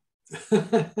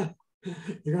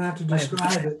 You're gonna have to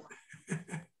describe it.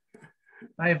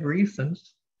 I have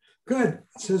recents. Good.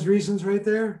 It says recents right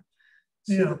there.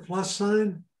 See the plus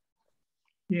sign?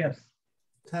 Yes.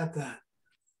 Tap that.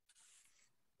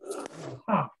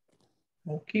 Huh.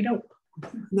 Okie doke.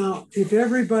 Now, if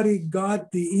everybody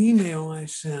got the email I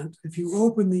sent, if you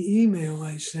open the email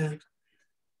I sent,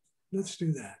 let's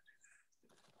do that.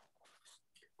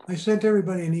 I sent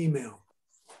everybody an email.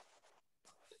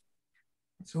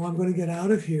 So I'm going to get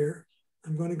out of here.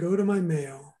 I'm going to go to my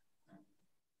mail.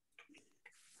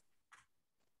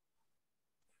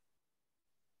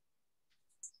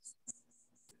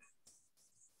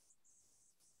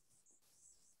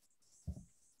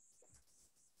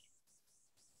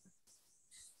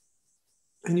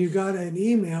 And you got an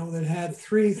email that had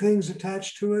 3 things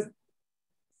attached to it.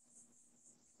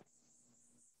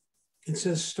 It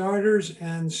says starters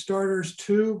and starters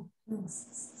 2.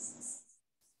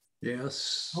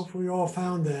 Yes. Hopefully you all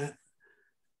found that.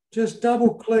 Just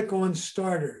double click on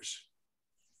starters.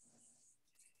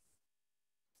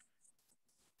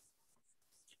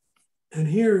 And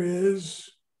here is,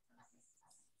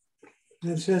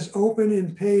 and it says open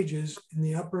in pages in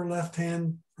the upper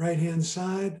left-hand, right-hand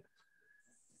side.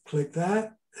 Click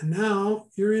that, and now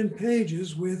you're in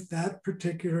pages with that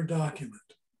particular document.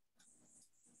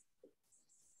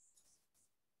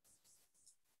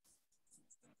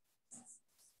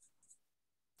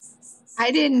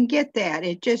 I didn't get that.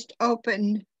 It just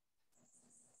opened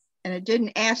and it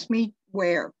didn't ask me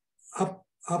where. Up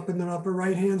in the upper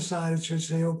right-hand side, it should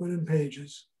say open in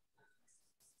pages.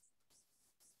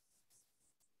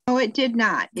 No, it did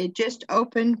not. It just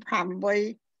opened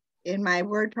probably in my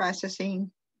word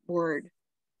processing Word.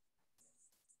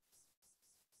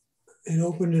 It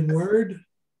opened in Word?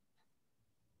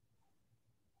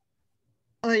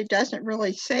 Well, it doesn't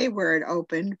really say where it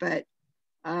opened, but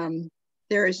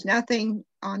There is nothing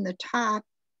on the top.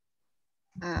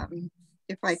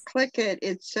 If I click it,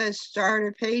 it says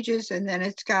starter pages, and then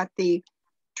it's got the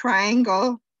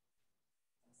triangle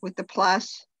with the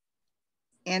plus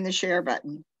and the share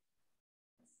button.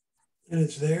 And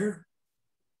it's there?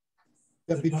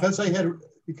 Yeah, because I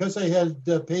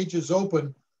had pages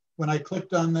open, when I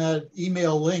clicked on that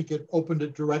email link, it opened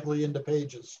it directly into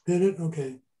pages. Did it?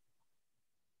 Okay.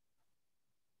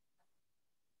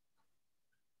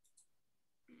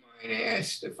 Mine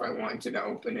asked if I wanted to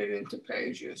open it into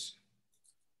pages.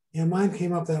 Yeah, mine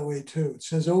came up that way too. It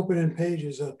says open in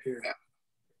pages up here. Yeah.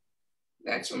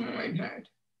 That's what mine had.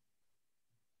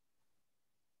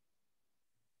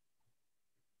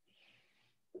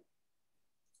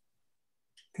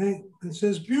 Okay, it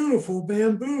says beautiful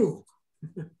bamboo.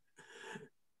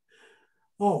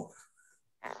 Oh,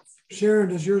 Sharon,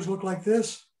 does yours look like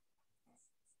this?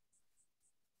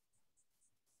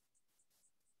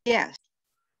 Yes.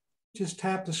 Just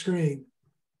tap the screen.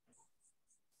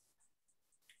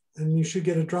 And you should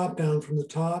get a drop down from the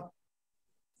top.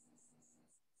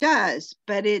 Does,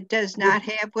 but it does not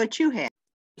have what you have.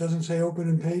 Doesn't say open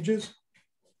in pages?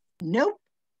 Nope.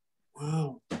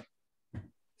 Wow.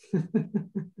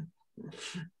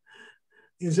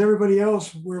 Is everybody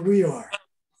else where we are?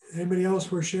 Anybody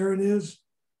else where Sharon is?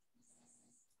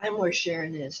 I'm where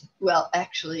Sharon is. Well,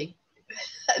 actually,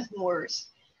 I'm worse.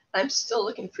 I'm still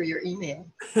looking for your email.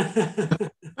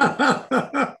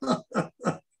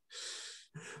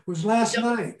 Was last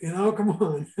night, you know, come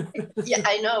on. Yeah,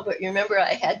 I know, but you remember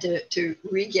I had to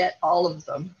re-get all of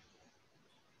them.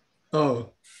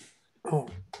 Oh,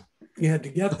 you had to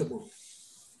get them all.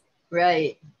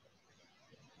 Right.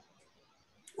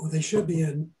 Well, they should be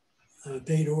in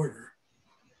date order.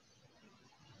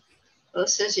 Well, it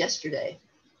says yesterday.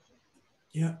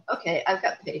 Yeah. Okay, I've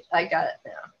got page. I got it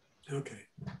now. Okay.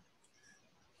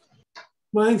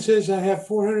 Mine says I have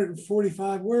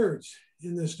 445 words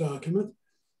in this document.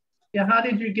 Yeah, how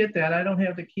did you get that? I don't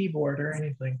have the keyboard or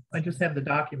anything. I just have the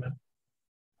document.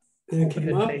 And it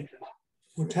came up.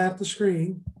 We'll tap the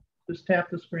screen. Just tap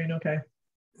the screen, okay.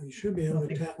 You should be able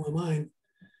to tap on mine.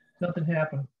 Nothing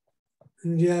happened.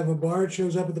 And do you have a bar that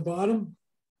shows up at the bottom?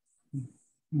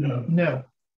 No. No.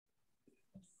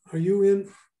 Are you in?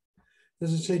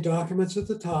 Does it say documents at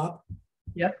the top?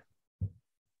 Yep.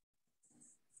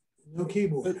 No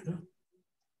keyboard.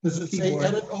 Does it say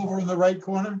edit over in the right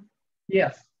corner?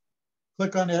 Yes.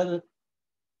 Click on edit.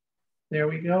 There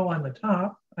we go on the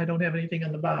top. I don't have anything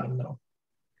on the bottom though.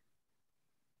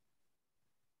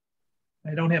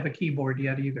 I don't have a keyboard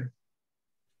yet either.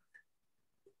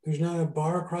 There's not a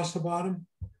bar across the bottom?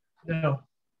 No.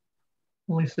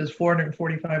 Only says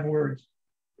 445 words.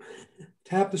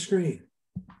 Tap the screen.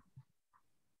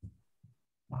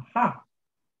 Aha.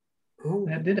 Oh,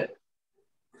 that did it.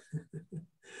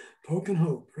 Poke and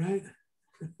hope, right?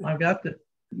 I got the.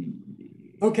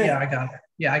 Okay. Yeah, I got it.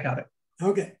 Yeah, I got it.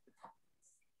 Okay.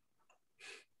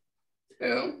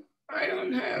 Bill, I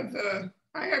don't have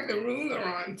I have the ruler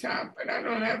on top, but I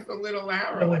don't have the little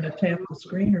arrow. So when to tap the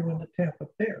screen or when to tap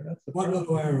up there? That's the what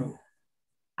little arrow?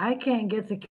 I can't get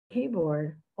the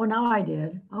keyboard. Oh, now I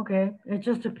did. Okay. It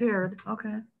just appeared.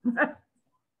 Okay.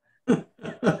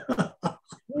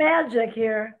 Magic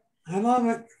here. I love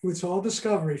it. It's all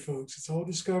discovery, folks. It's all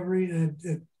discovery, and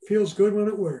it feels good when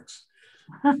it works.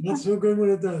 Not so good when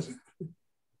it doesn't.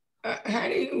 How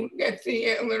do you get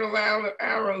the little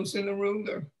arrows in the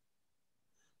ruler?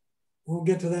 We'll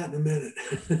get to that in a minute.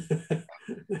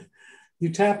 You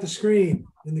tap the screen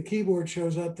and the keyboard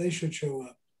shows up. They should show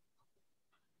up.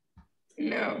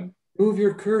 No. Move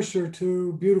your cursor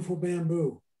to beautiful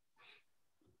bamboo.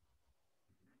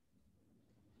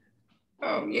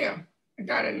 Oh, yeah. I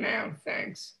got it now.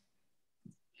 Thanks.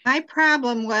 My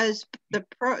problem was the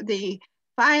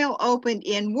file opened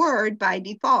in Word by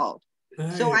default.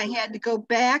 Nice. So I had to go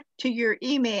back to your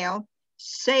email,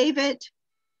 save it.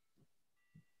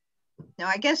 Now,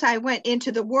 I guess I went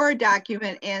into the Word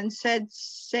document and said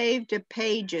save to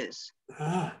pages.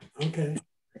 Ah, okay.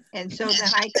 And so then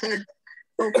I could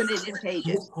open it in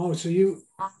pages. Oh, so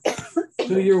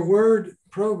your Word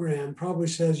program probably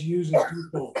says use as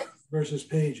default versus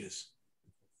pages.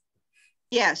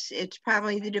 Yes, it's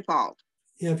probably the default.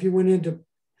 Yeah, if you went into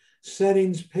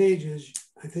settings pages,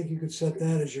 I think you could set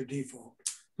that as your default.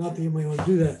 Not that you may want to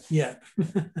do that yet.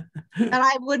 But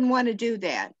I wouldn't want to do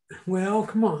that. Well,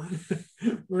 come on.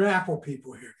 We're Apple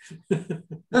people here.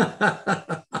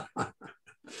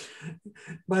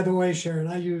 By the way, Sharon,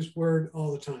 I use Word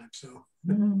all the time. So,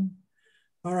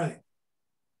 all right.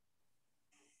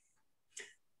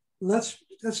 Let's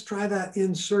try that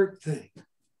insert thing,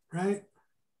 right?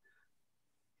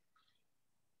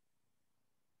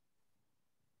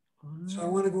 So I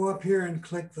want to go up here and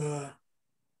click the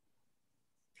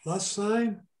plus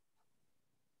sign.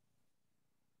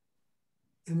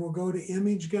 And we'll go to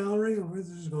image gallery. Or this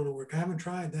is going to work. I haven't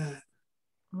tried that.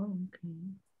 Oh, okay.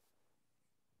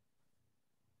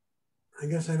 I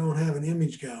guess I don't have an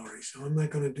image gallery, so I'm not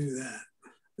going to do that.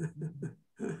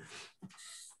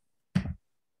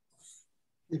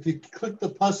 If you click the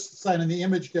plus sign in the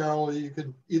image gallery, you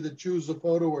can either choose a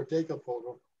photo or take a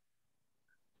photo.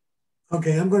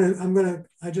 Okay,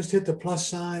 I just hit the plus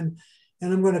sign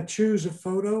and I'm gonna choose a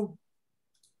photo.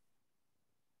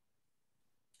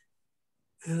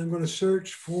 And I'm gonna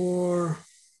search for,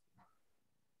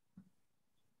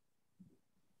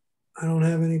 I don't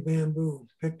have any bamboo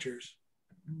pictures.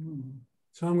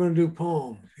 So I'm gonna do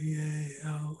palm,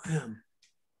 P-A-L-M.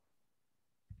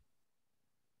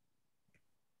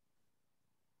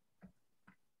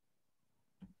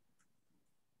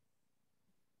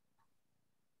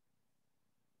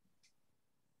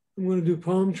 I'm going to do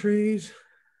palm trees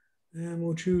and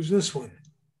we'll choose this one.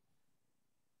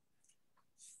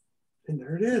 And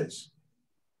there it is,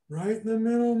 right in the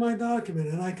middle of my document.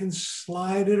 And I can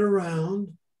slide it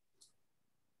around.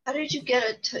 How did you get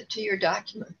it to your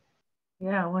document?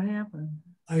 Yeah, what happened?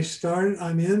 I'm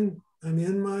in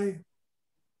my, let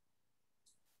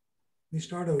me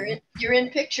start over. You're in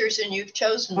pictures and you've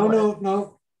chosen one. one.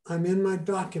 No, I'm in my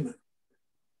document.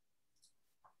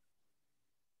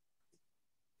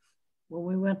 Well,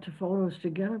 we went to photos to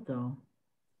get it though.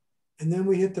 And then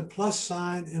we hit the plus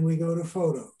sign and we go to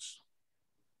photos.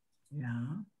 Yeah.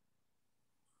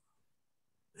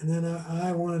 And then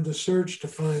I wanted to search to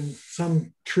find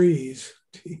some trees,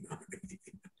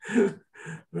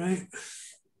 right?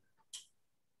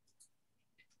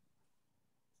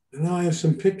 And now I have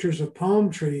some pictures of palm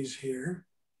trees here.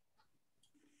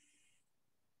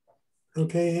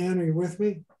 Okay, Ann, are you with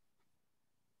me?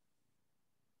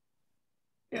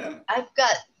 Yeah. I've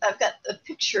got the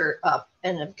picture up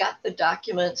and I've got the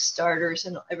document starters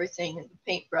and everything and the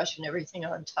paintbrush and everything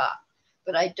on top,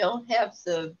 but I don't have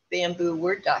the bamboo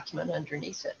Word document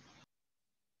underneath it.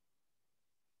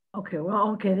 Okay,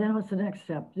 well, okay, then what's the next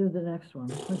step? Do the next one.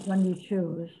 Which one do you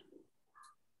choose?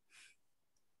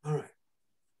 All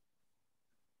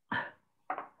right.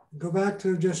 Go back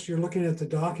to just, you're looking at the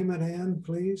document, Ann,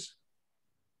 please.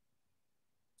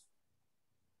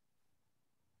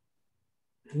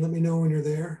 And let me know when you're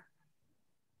there.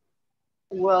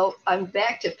 Well, I'm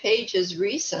back to pages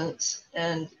recents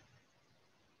and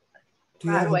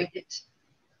how do I get?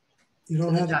 You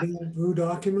don't have the bamboo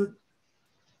document?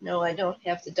 No, I don't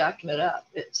have the document up.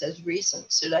 It says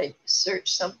recent. Should I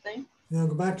search something? Now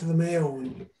go back to the mail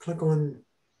and click on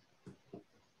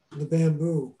the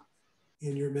bamboo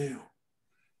in your mail.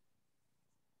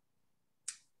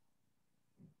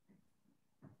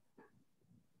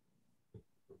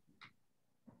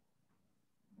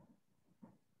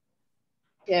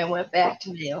 Okay, I went back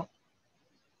to mail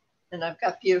and I've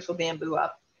got beautiful bamboo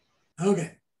up.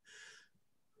 Okay.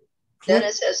 Then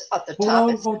it says at the top,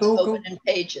 it says open in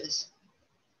pages.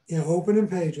 Yeah, open in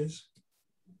pages.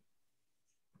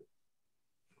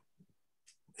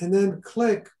 And then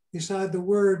click beside the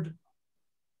word.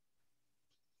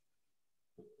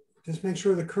 Just make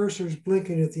sure the cursor is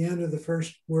blinking at the end of the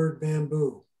first word,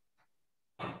 bamboo.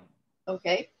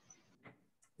 Okay.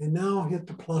 And now hit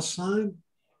the plus sign.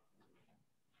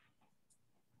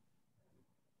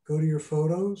 Go to your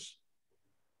photos.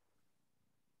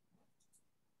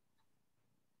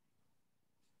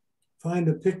 Find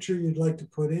a picture you'd like to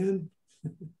put in.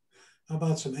 How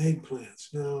about some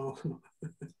eggplants? No.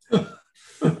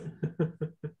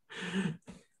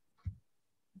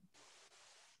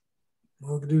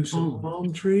 We'll do some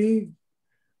palm tree.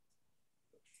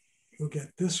 We'll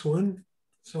get this one.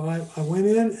 So I went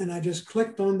in and I just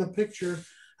clicked on the picture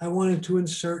I wanted to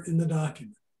insert in the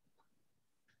document.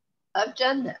 I've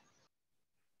done that.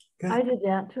 Okay. I did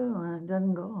that too, and it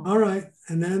doesn't go. All right,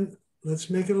 and then let's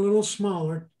make it a little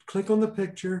smaller. Click on the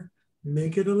picture,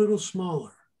 make it a little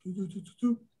smaller.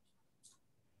 And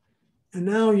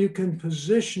now you can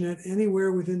position it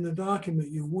anywhere within the document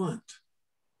you want.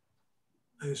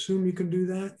 I assume you can do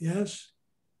that, yes?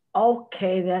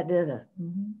 Okay, that did it.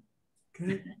 Mm-hmm.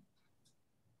 Okay.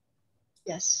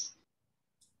 Yes.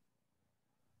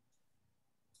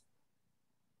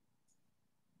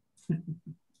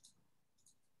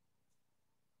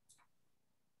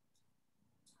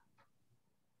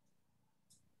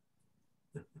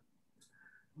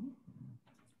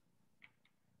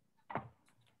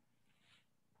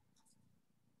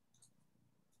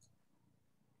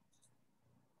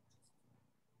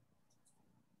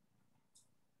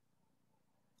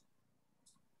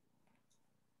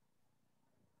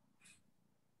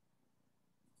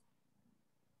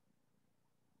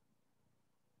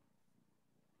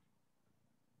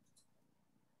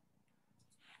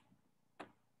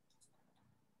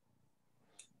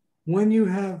 when you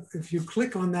have, if you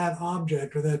click on that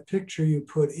object or that picture you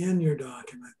put in your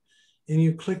document and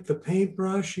you click the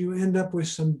paintbrush, you end up with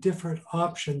some different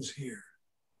options here.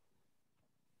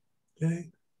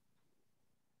 Okay.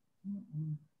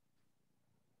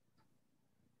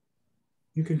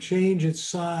 You can change its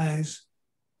size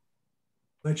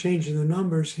by changing the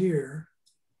numbers here.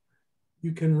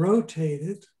 You can rotate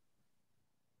it.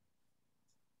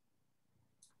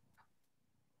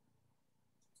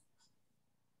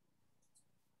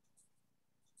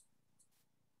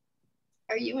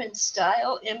 Are you in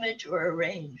style, image, or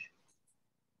arrange?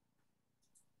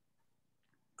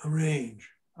 Arrange.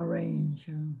 Arrange.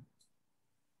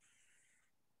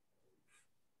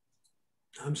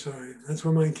 I'm sorry, that's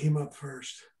where mine came up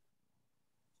first.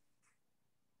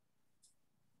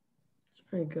 It's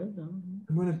pretty good though.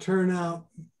 I'm going to turn out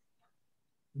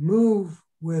move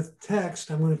with text.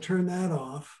 I'm going to turn that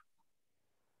off.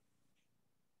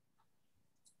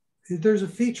 There's a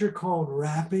feature called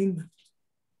wrapping.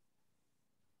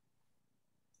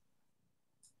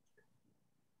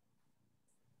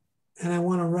 And I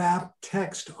want to wrap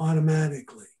text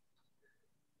automatically.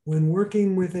 When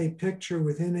working with a picture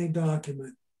within a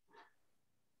document,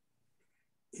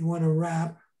 you want to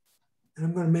wrap, and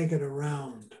I'm going to make it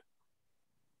around.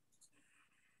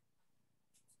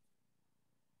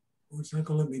 Oh, it's not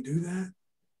going to let me do that?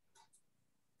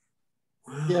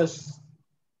 Wow. Yes.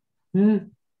 Mine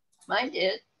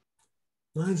did.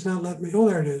 Mine's not letting me, oh,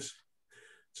 there it is.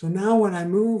 So now when I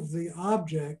move the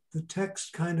object, the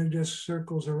text kind of just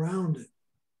circles around it.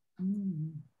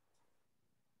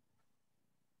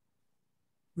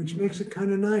 Which makes it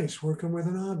kind of nice working with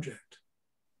an object.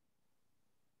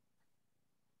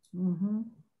 Where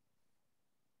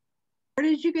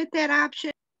did you get that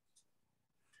option?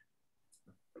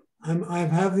 I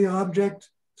have the object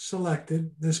selected.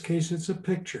 In this case, it's a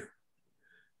picture.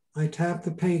 I tap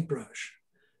the paintbrush.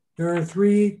 There are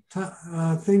three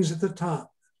things at the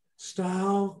top: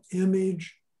 style,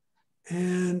 image,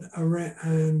 and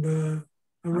arrange.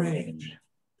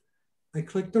 I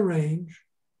click the range.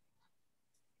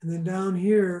 And then down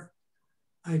here,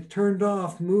 I turned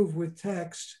off move with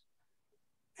text,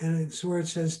 and it's where it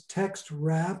says text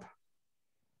wrap.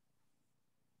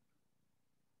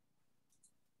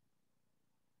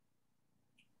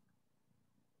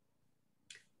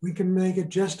 We can make it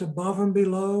just above and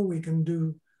below. We can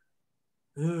do,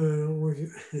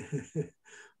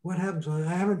 what happens when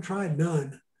I haven't tried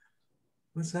none.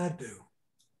 What's that do?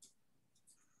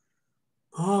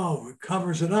 Oh, it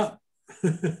covers it up.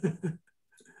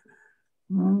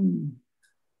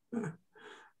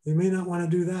 You may not want to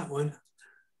do that one.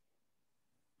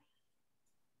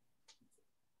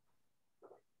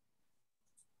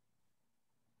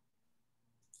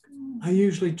 I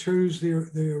usually choose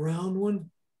the round one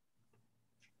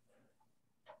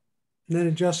and then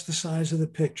adjust the size of the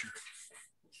picture.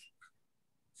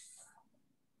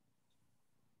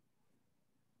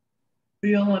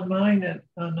 Bill, on mine,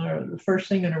 the first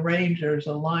thing in arrange, there's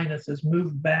a line that says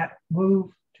move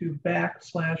to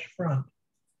back/front.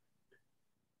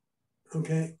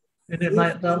 Okay. And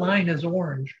the line is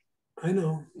orange. I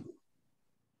know.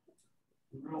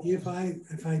 If I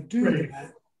do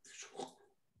that,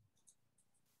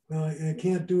 well, I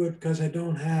can't do it because I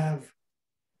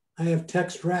have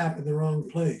text wrap in the wrong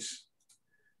place.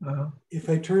 If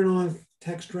I turn on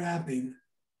text wrapping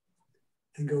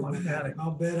and go back,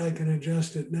 I'll bet I can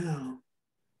adjust it now.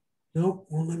 Nope,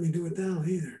 won't let me do it now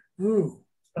either. Ooh.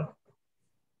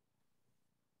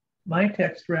 My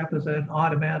text wrap is an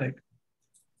automatic.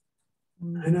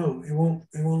 I know, it won't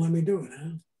let me do it,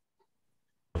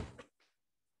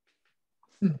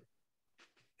 huh?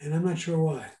 And I'm not sure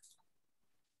why.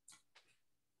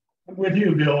 I'm with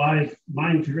you, Bill. My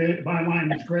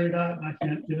line is grayed out and I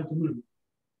can't get it to move.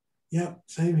 Yep,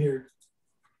 same here.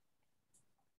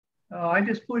 Oh, I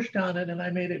just pushed on it and I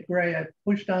made it gray. I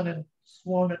pushed on and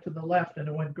swung it to the left and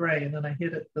it went gray. And then I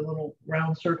hit it, the little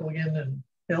round circle again, and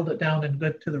held it down and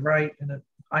got to the right, and it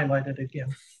highlighted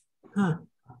again. Huh.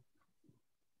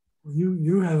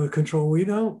 You have a control we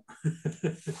don't.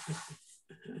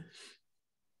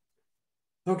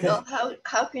 Okay. So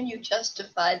how can you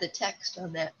justify the text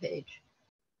on that page?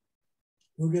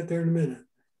 We'll get there in a minute.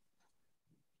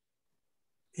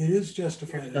 It is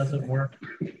justified. It doesn't work.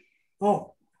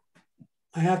 Oh,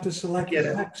 I have to select the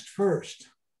text first.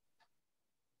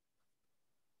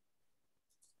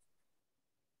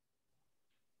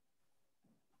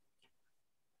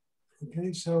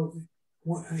 Okay, so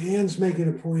Anne's making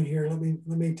a point here. Let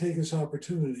me take this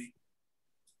opportunity.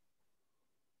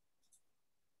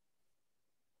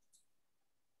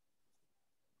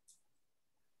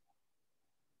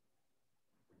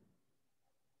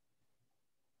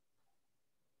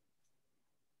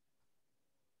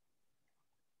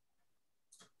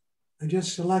 I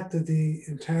just selected the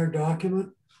entire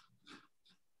document.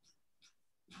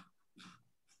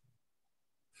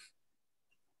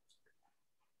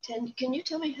 Can you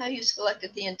tell me how you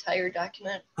selected the entire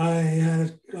document?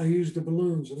 I used the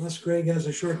balloons, unless Greg has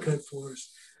a shortcut for us.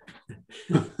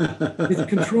 It's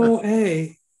Control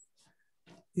A,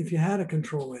 if you had a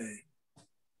Control A.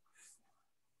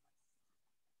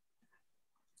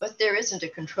 But there isn't a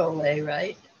Control A,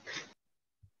 right?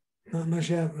 Not much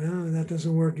yet. Well, that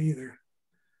doesn't work either.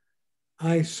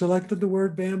 I selected the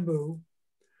word bamboo,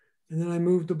 and then I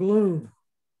moved the balloon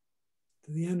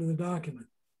to the end of the document.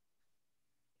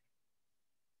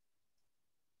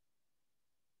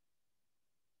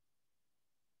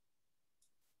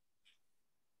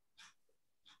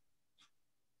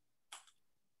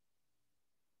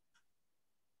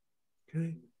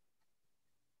 Okay.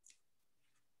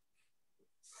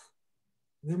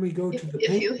 Then we go to the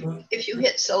paint. If you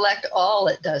hit select all,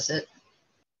 it does it.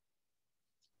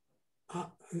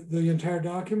 The entire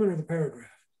document or the paragraph?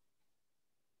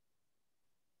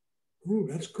 Ooh,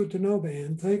 that's good to know,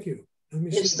 Ben. Thank you. Let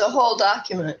me see. It's the whole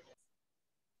document.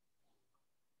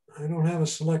 I don't have a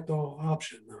select all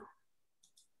option though.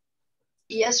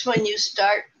 Yes, when you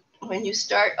start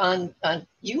on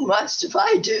you must, if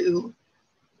I do.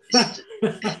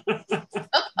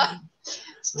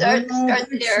 start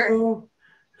there. So.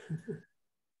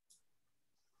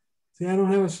 See, I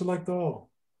don't have a select all.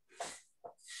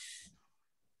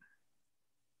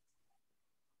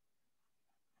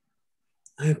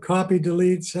 I have copy,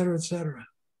 delete, et cetera, et cetera.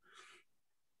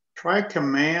 Try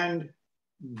Command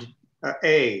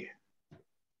A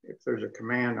if there's a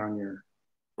command on your.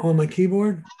 On my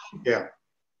keyboard? Yeah.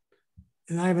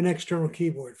 And I have an external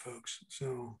keyboard, folks.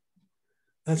 So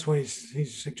that's why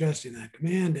he's suggesting that.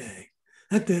 Command A.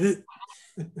 That did it.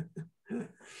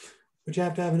 But you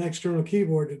have to have an external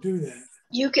keyboard to do that.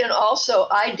 You can also,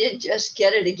 I did just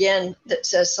get it again that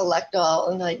says select all,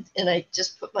 and I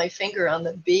just put my finger on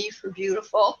the B for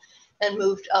beautiful and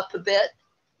moved up a bit,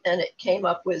 and it came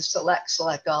up with select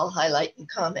all, highlight, and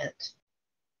comment.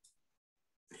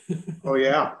 Oh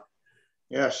yeah,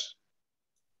 yes.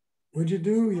 What'd you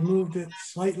do? You moved it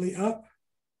slightly up?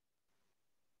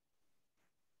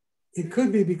 It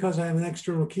could be because I have an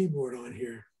external keyboard on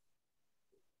here.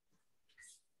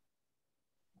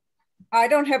 I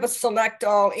don't have a select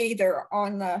all either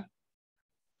on the,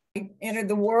 I entered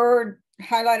the word,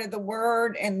 highlighted the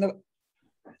word, and the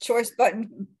choice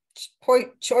button,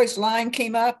 choice line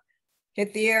came up,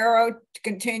 hit the arrow to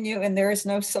continue, and there is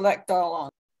no select all on.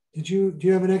 Do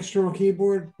you have an external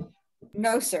keyboard?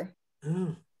 No, sir.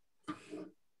 Oh.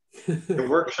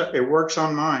 It works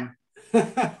on mine.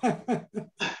 And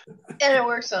it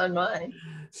works on mine.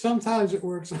 Sometimes it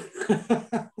works.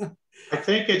 I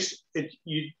think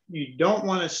you don't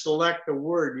want to select the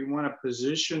word. You want to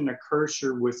position the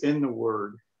cursor within the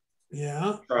word.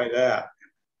 Yeah. Try that.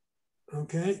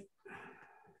 Okay.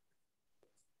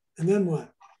 And then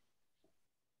what?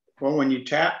 Well, when you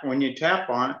tap on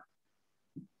it,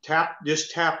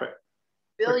 just tap it.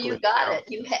 Bill, quickly. You got it.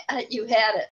 You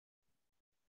had it.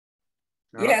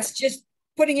 No. Yes, just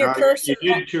putting your cursor.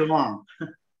 You did it too long.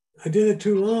 I did it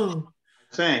too long.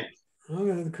 Thanks.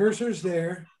 Okay, the cursor's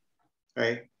there.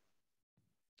 Okay.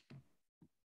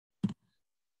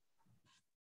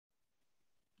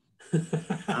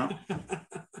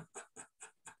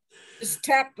 Just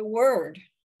tap the word.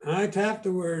 I tapped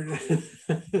the word.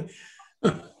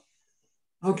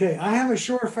 Okay, I have a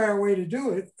surefire way to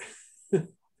do it.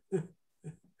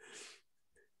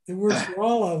 It works for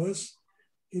all of us.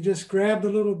 You just grab the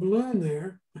little balloon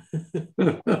there,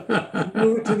 and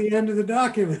move it to the end of the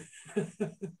document.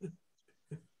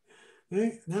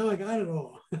 Hey, now I got it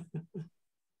all.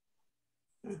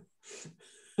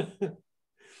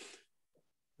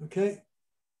 Okay,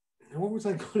 now what was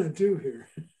I going to do here?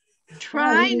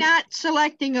 Try not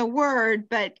selecting a word,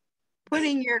 but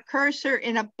putting your cursor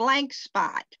in a blank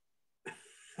spot.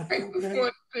 Right before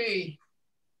the B.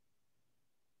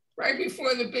 Right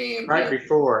before the B. And right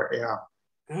before, yeah.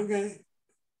 Okay.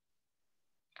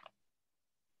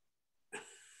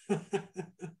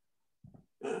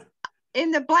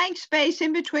 In the blank space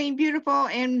in between beautiful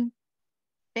and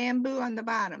bamboo on the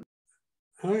bottom.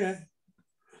 Okay.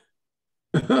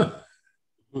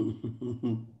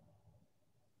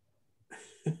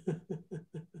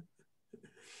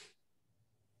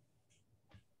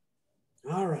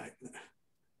 All right.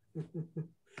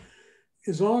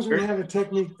 As long as we have a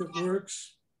technique that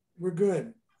works, we're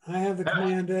good. I have the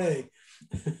Command A.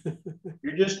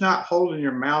 You're just not holding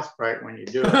your mouth right when you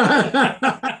do it.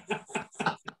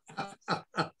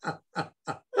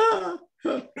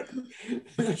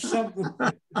 There's something.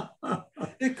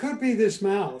 It could be this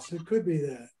mouse. It could be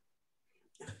that.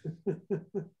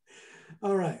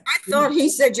 All right. I thought he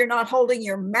said you're not holding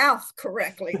your mouth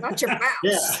correctly, not your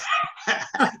mouse.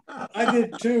 Yeah. I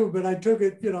did too, but I took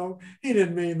it, you know, he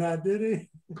didn't mean that, did he?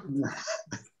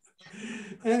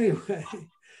 Anyway,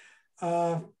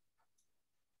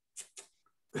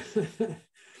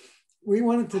 we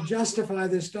wanted to justify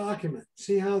this document.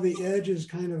 See how the edge is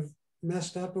kind of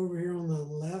messed up over here on the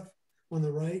left, on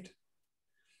the right?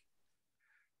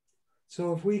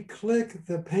 So if we click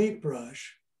the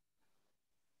paintbrush,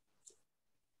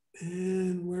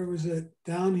 and where was it?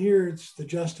 Down here, it's the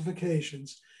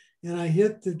justifications. And I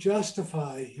hit the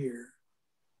justify here.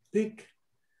 Think.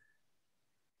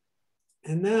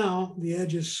 And now the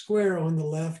edge is square on the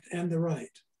left and the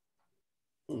right.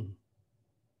 Well,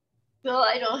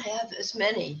 I don't have as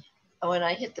many. When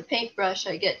I hit the paintbrush,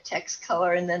 I get text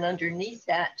color, and then underneath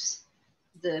that,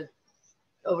 the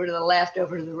over to the left,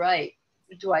 over to the right.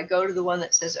 Do I go to the one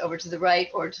that says over to the right,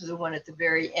 or to the one at the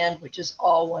very end, which is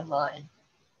all one line?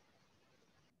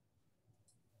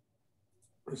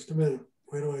 Just a minute.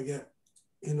 Where do I get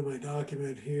into my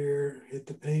document here? Hit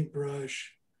the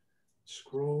paintbrush,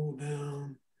 scroll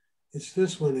down. It's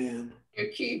this one, Ann. Your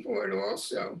keyboard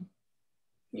also.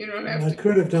 You don't have I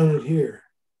could have done it here.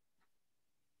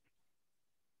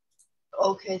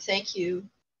 Okay, thank you.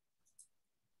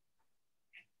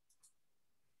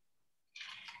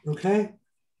 Okay.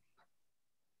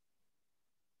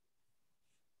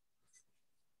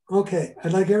 Okay,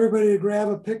 I'd like everybody to grab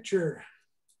a picture.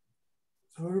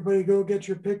 So everybody go get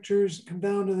your pictures, come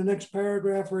down to the next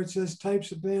paragraph where it says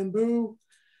types of bamboo.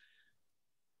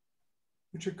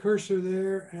 Put your cursor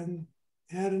there and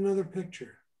add another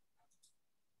picture.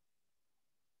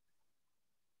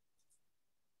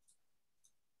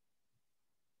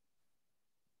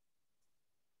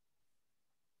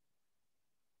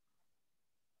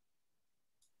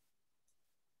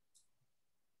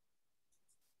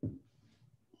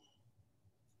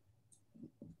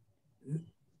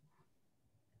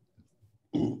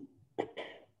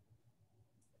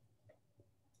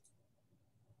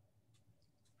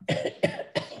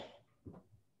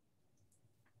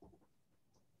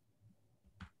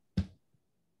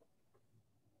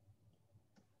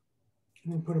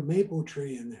 I'm gonna put a maple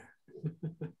tree in there.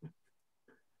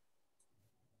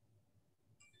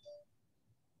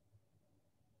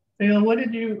 Bill, what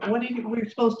did you we were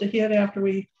supposed to hit after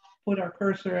we put our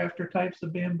cursor after types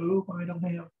of bamboo? I don't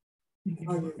have.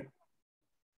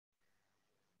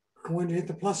 I want to hit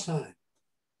the plus sign.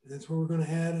 That's where we're going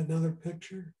to add another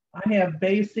picture. I have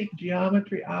basic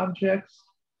geometry objects.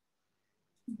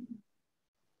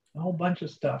 A whole bunch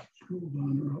of stuff.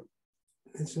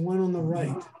 It's the one on the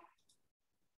right.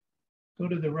 Go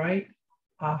to the right.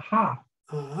 Aha.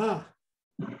 Aha.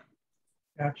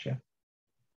 Gotcha.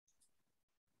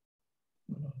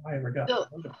 I ever got. So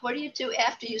what do you do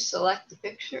after you select the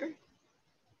picture?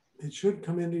 It should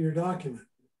come into your document.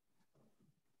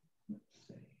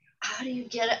 How do you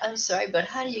get it? I'm sorry, but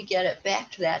how do you get it back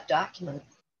to that document?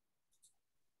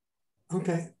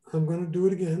 Okay, I'm going to do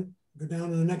it again. Go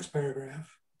down to the next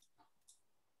paragraph.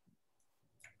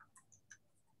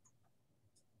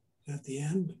 At the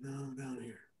end? No, down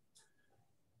here.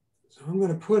 So I'm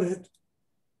going to put it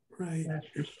right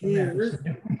here.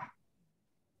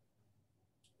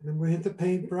 And I'm going to hit the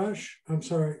paintbrush. I'm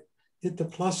sorry, hit the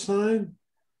plus sign,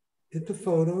 hit the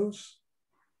photos.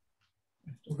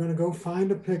 We're going to go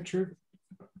find a picture.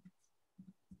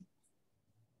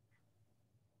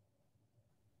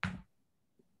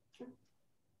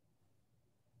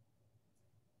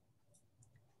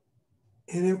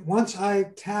 And once I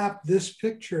tap this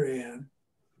picture in,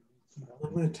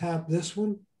 I'm going to tap this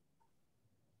one.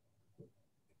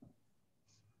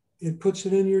 It puts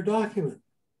it in your document.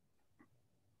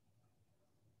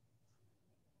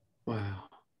 Wow.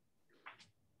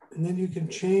 And then you can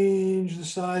change the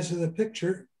size of the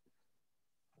picture.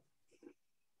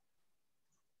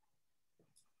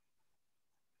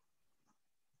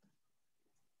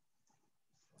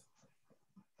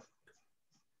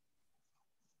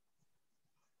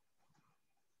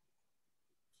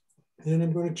 Then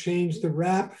I'm going to change the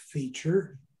wrap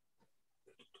feature.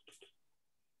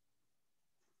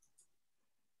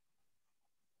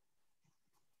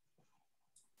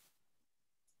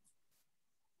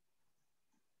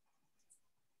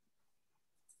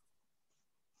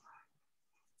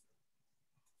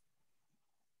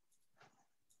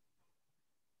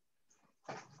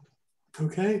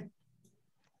 Okay.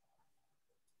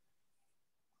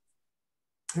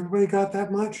 Everybody got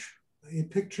that much? A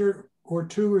picture or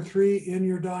two or three in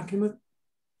your document?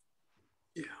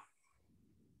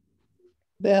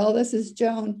 Bill, this is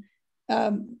Joan.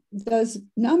 does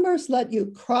numbers let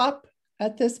you crop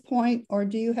at this point, or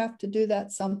do you have to do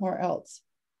that somewhere else?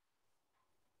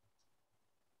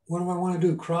 What do I want to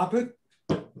do? Crop it?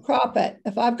 Crop it.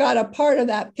 If I've got a part of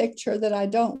that picture that I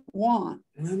don't want.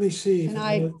 Let me see.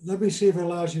 Let me see if it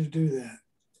allows you to do that.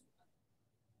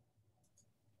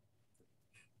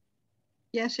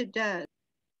 Yes, it does.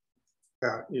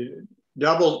 Yeah, you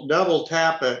double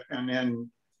tap it and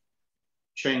then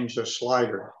change the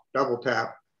slider. Double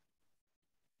tap.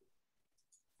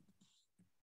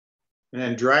 And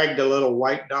then drag the little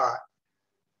white dot.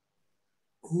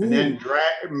 Ooh. And then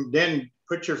then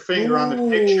put your finger on the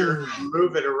picture and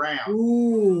move it around.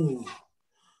 Ooh,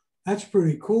 that's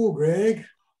pretty cool, Greg.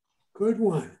 Good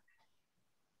one.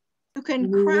 You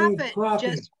can crop it.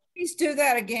 Just please do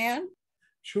that again.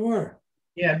 Sure.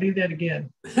 Yeah, do that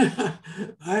again.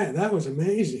 That was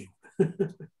amazing. Wait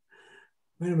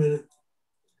a minute.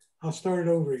 I'll start it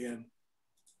over again.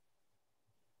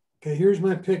 Okay, here's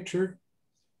my picture.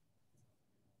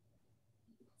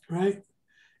 Right?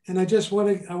 And I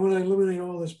want to eliminate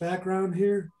all this background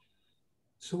here.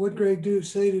 So what Greg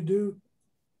say to do?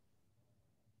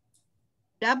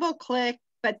 Double click,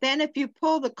 but then if you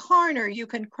pull the corner, you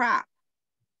can crop.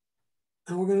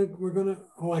 And we're gonna,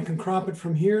 oh, I can crop it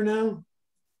from here now?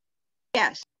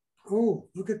 Yes. Oh,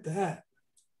 look at that.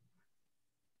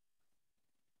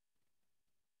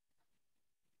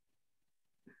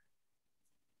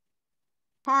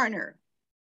 Corner.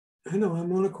 I know,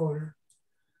 I'm on a corner.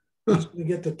 Just to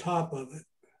get the top of it.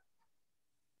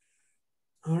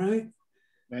 All right.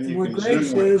 And what Greg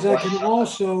says, I can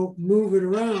also move it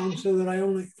around so that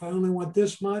if I only want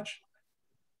this much,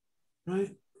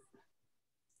 right?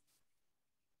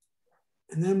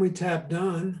 And then we tap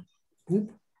done.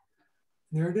 Oop.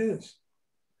 There it is.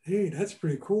 Hey, that's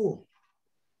pretty cool.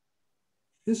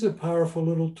 This is a powerful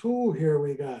little tool here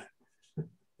we got.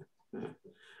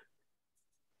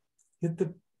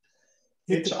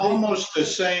 It's almost the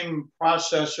same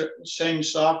processor, same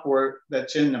software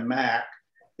that's in the Mac.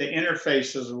 The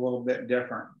interface is a little bit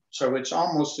different. So it's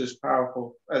almost as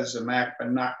powerful as the Mac,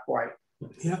 but not quite.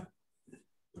 Yeah.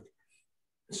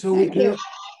 So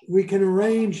we can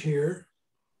arrange here.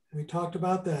 We talked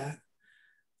about that.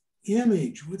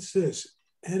 Image, what's this?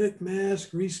 Edit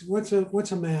mask, what's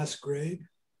a mask, Greg?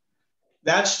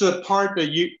 That's the part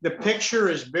that the picture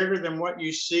is bigger than what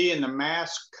you see, and the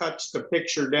mask cuts the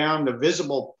picture down, the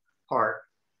visible part.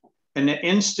 And the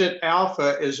instant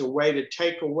alpha is a way to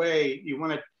take away, you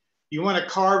want to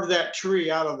carve that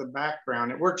tree out of the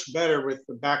background. It works better with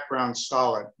the background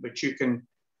solid, but you can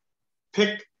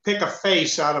pick a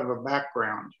face out of a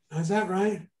background. Is that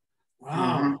right?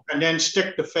 Wow. Mm-hmm. And then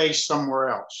stick the face somewhere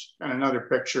else in another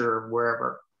picture or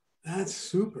wherever. That's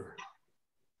super.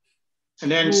 And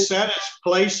then set as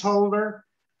placeholder,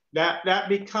 that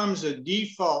becomes a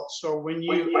default. So when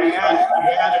you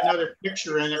add another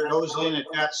picture in, it goes in at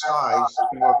that size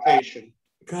and location.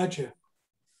 Gotcha.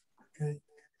 Okay.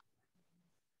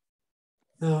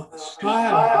 Now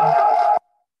style.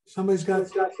 Somebody's got.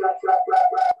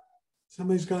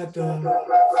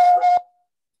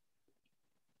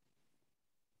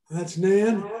 That's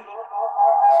Nan.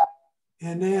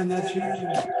 And Nan, that's you.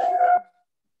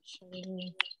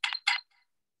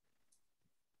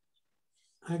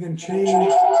 I can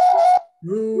change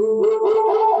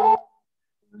room.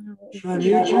 Should I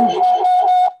mute you?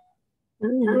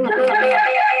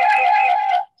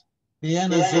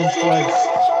 Deanna's in place.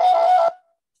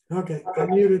 Okay, I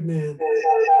muted Nan.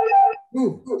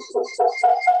 Ooh.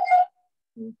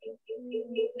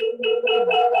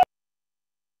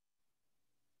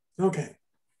 Okay,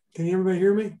 can everybody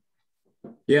hear me?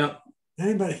 Yeah.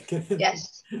 Anybody can hear me?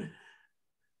 Yes.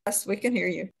 Yes, we can hear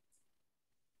you.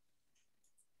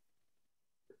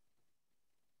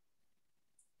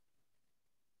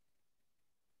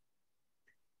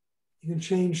 You can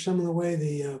change some of the way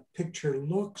the picture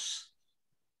looks.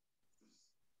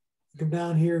 Come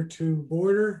down here to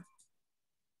border.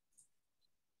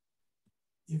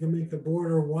 You can make the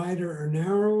border wider or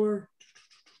narrower.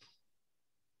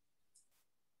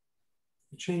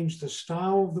 You change the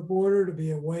style of the border to be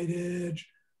a white edge,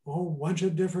 a whole bunch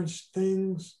of different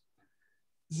things.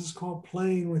 This is called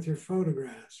playing with your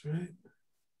photographs, right?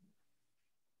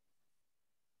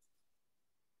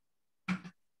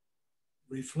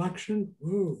 Reflection,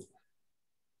 whoa.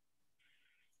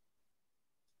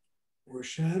 Or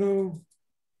shadow.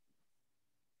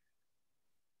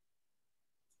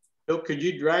 Bill, could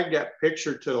you drag that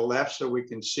picture to the left so we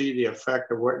can see the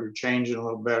effect of what you're changing a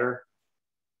little better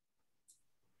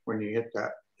when you hit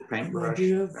that paintbrush?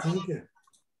 Thank you.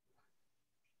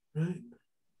 Right.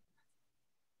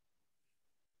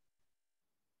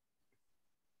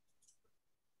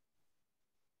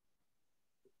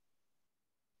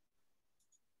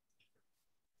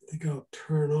 think I'll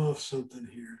turn off something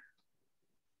here.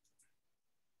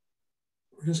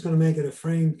 We're just going to make it a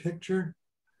framed picture.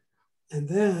 And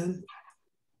then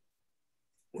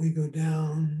we go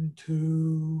down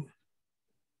to...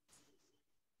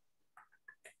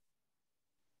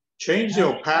 Change the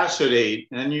opacity,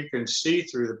 and then you can see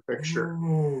through the picture.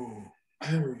 Oh,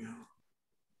 there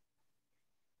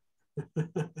we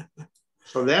go.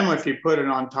 So then if you put it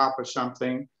on top of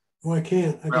something, well, I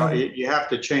can't. Well, you have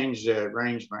to change the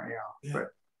arrangement, yeah. But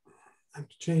I have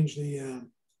to change the and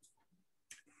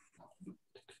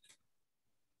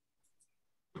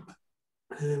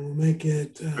we'll make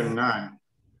it none.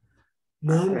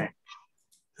 None? Okay.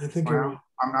 I think well, you're right.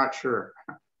 I'm not sure.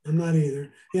 I'm not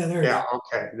either. Yeah, there Yeah,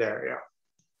 okay, there, yeah.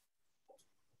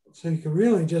 So you can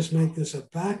really just make this a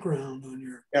background on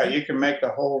your... Yeah, you can make the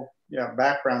whole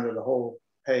background of the whole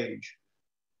page.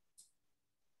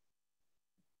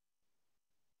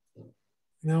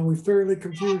 Now we've thoroughly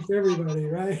confused everybody,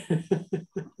 right?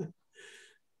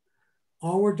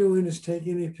 All we're doing is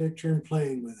taking a picture and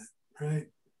playing with it, right?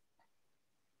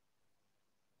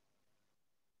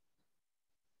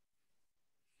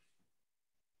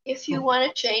 If you want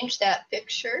to change that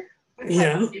picture,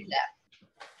 yeah, do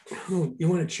that. Oh, you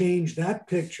want to change that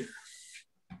picture?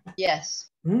 Yes.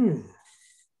 Mm.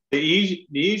 The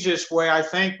easiest way, I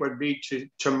think, would be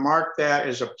to mark that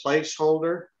as a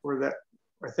placeholder for that,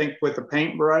 I think, with a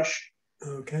paintbrush.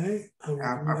 Okay.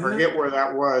 I forget where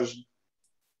that was.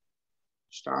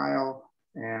 Style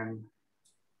and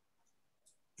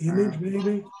image,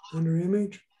 maybe under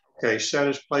image. Okay, set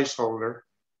as placeholder.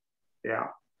 Yeah.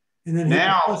 And then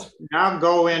now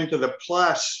go into the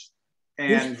plus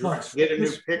and get a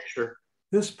new picture.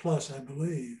 This plus, I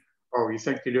believe. Oh, you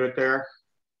think you do it there?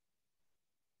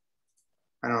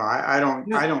 I don't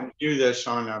know. I don't do this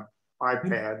on an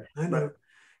iPad. I know. But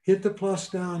hit the plus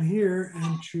down here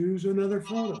and choose another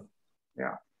photo.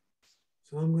 Yeah.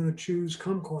 So I'm going to choose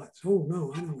kumquats. Oh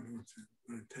no, I know what I'm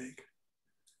going to take.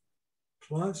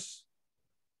 Plus,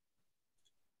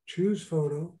 choose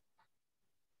photo.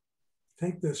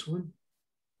 Take this one.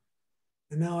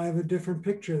 And now I have a different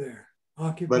picture there.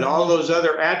 But all those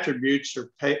other attributes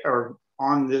are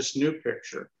on this new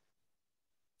picture.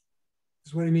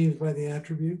 That's what he means by the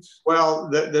attributes? Well,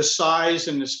 the size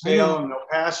and the scale and the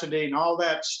opacity and all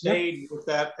that stayed with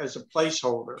that as a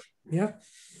placeholder. Yep.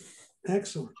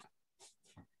 Excellent.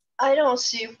 I don't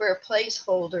see where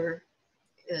placeholder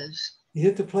is. You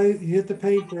hit the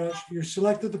paintbrush, you're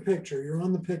selected the picture, you're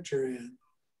on the picture end.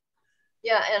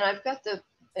 Yeah, and I've got the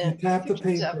you tap the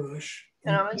paintbrush.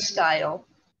 And I'm in style.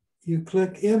 You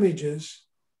click images.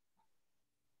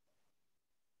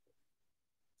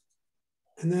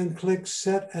 And then click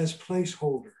set as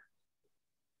placeholder.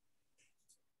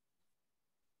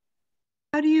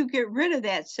 How do you get rid of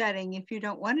that setting if you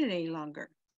don't want it any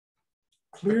longer?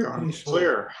 Clear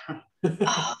placeholder.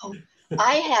 Oh,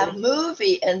 I have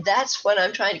movie, and that's what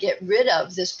I'm trying to get rid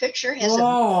of. This picture has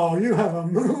you have a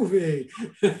movie.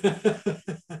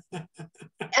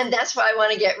 And that's why I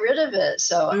want to get rid of it.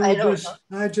 So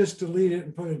I just delete it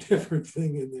and put a different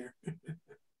thing in there.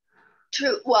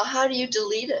 True. Well, how do you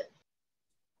delete it?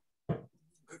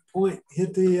 Good point.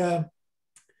 Hit the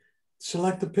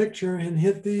select the picture and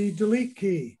hit the delete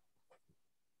key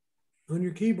on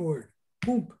your keyboard.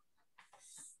 Boom.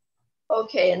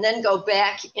 Okay, and then go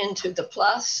back into the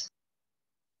plus.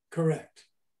 Correct.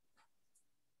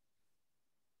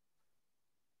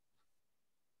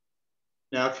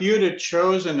 Now, if you'd have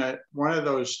chosen one of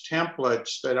those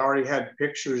templates that already had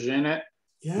pictures in it,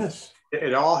 yes,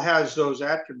 it all has those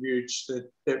attributes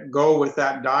that go with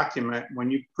that document.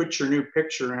 When you put your new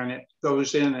picture in, it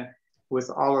goes in with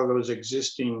all of those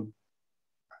existing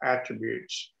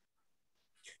attributes.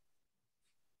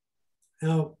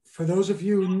 Now, for those of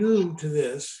you new to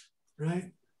this,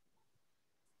 right,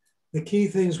 the key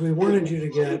things we wanted you to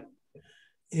get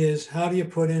is how do you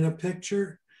put in a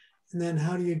picture, and then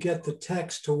how do you get the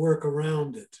text to work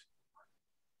around it?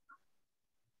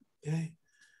 Okay,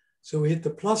 so we hit the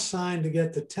plus sign to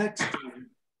get the text in, and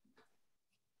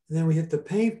then we hit the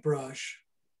paintbrush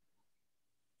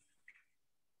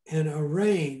and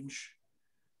arrange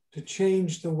to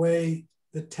change the way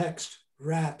the text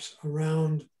wraps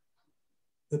around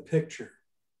the picture.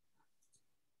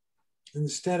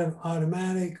 Instead of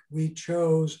automatic, we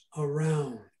chose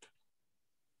around.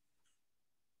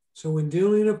 So when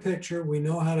dealing a picture, we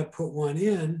know how to put one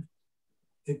in.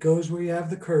 It goes where you have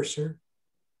the cursor.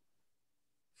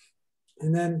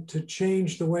 And then to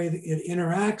change the way that it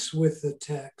interacts with the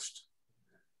text,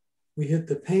 we hit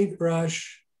the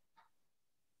paintbrush,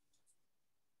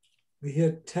 we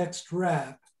hit text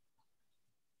wrap,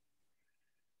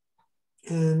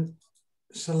 and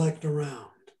select around.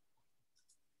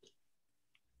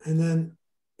 And then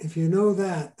if you know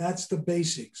that, that's the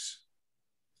basics.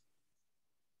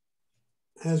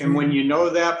 And when you know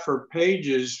that for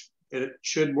pages, it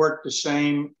should work the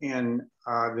same in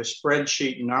the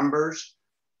spreadsheet numbers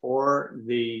or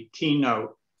the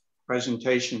Keynote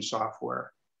presentation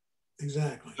software.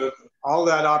 Exactly. So all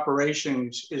that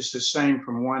operations is the same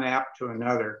from one app to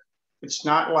another. It's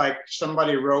not like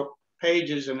somebody wrote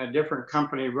Pages and a different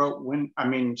company wrote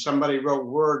somebody wrote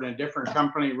Word and a different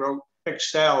company wrote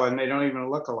Excel, and they don't even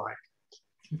look alike.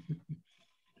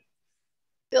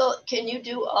 Bill, can you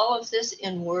do all of this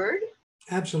in Word?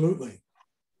 Absolutely.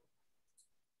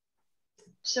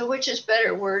 So which is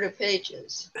better, Word or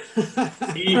Pages?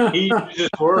 He uses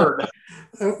Word.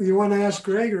 You want to ask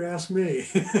Greg or ask me?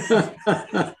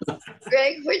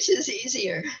 Greg, which is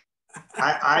easier?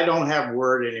 I don't have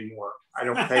Word anymore. I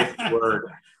don't pay for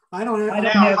Word. I don't have.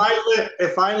 Now,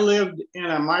 if I lived in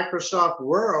a Microsoft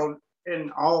world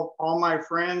and all my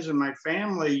friends and my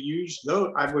family used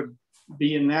those, I would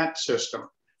be in that system.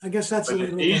 I guess that's a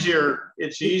little easier.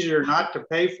 It's easier not to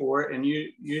pay for it and you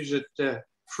use it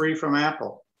free from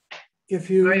Apple. I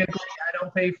agree. I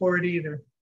don't pay for it either.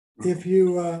 If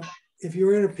you're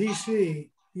in a PC,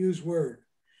 use Word.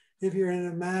 If you're in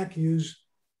a Mac, use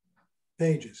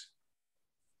Pages.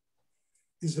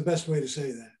 Is the best way to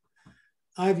say that.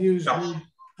 I've used Word.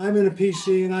 I'm in a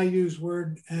PC and I use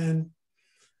Word, and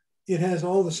it has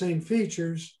all the same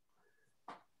features,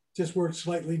 just works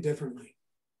slightly differently.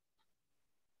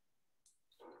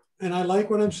 And I like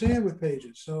what I'm seeing with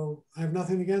Pages, so I have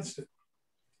nothing against it.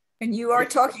 And you are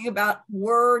talking about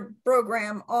Word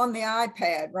program on the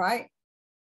iPad, right?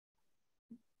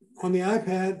 On the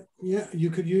iPad, yeah, you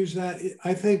could use that.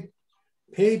 I think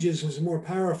Pages is more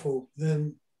powerful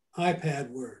than iPad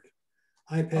Word.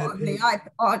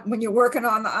 When you're working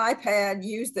on the iPad,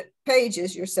 use the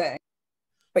Pages, you're saying.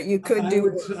 But you could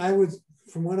I would,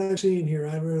 from what I've seen here,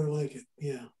 I really like it.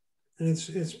 Yeah. And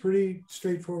it's pretty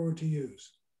straightforward to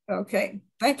use. Okay,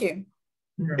 thank you.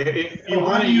 If you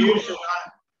want to use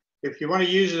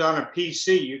it on a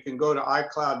PC, you can go to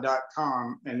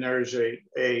iCloud.com and there's a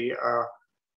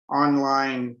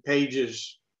online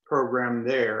Pages program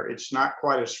there. It's not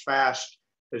quite as fast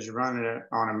as running it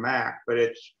on a Mac, but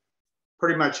it's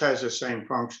pretty much has the same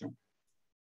function.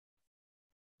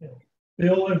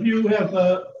 Bill, if you have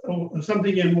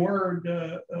something in Word,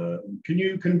 can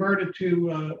you convert it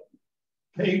to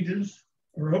Pages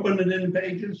or open it in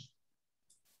Pages?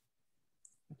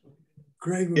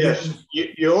 Greg, yes,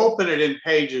 you open it in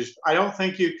Pages. I don't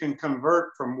think you can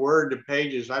convert from Word to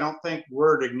Pages. I don't think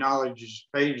Word acknowledges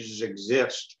Pages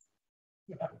exist.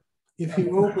 If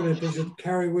you open it, does it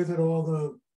carry with it all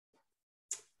the?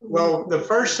 Well, the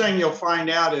first thing you'll find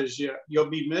out is you'll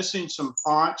be missing some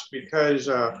fonts because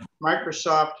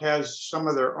Microsoft has some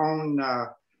of their own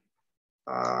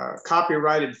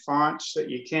copyrighted fonts that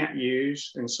you can't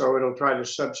use. And so it'll try to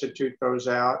substitute those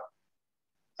out.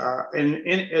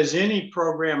 As any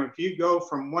program, if you go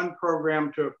from one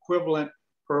program to equivalent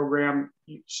program,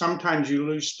 sometimes you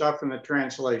lose stuff in the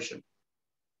translation.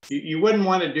 You wouldn't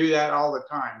want to do that all the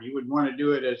time. You would want to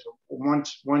do it as a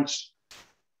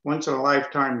once in a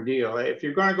lifetime deal. If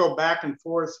you're going to go back and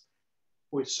forth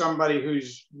with somebody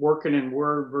who's working in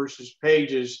Word versus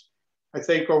Pages, I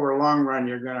think over a long run,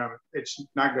 it's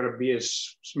not going to be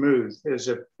as smooth as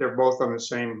if they're both on the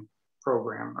same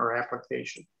program or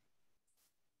application.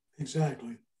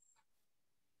 Exactly.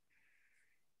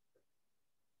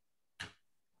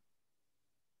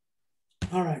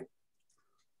 All right.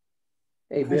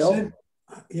 Hey, Bill.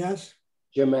 Yes.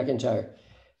 Jim McIntyre.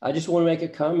 I just want to make a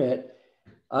comment.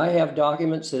 I have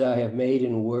documents that I have made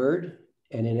in Word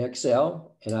and in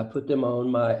Excel, and I put them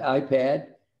on my iPad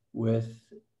with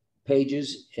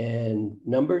pages and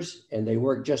numbers, and they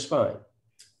work just fine.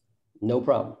 No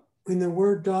problem. In the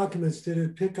Word documents, did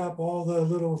it pick up all the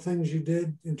little things you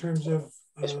did in terms of?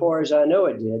 As far as I know,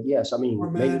 it did. Yes, I mean,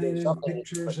 formatting and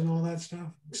pictures and all that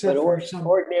stuff. Except but for some.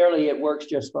 Ordinarily, it works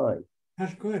just fine.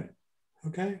 That's good.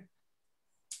 Okay.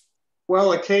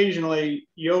 Well, occasionally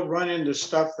you'll run into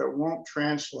stuff that won't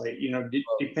translate,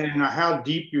 depending on how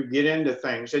deep you get into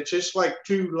things. It's just like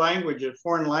two languages,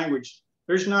 foreign language.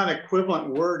 There's not an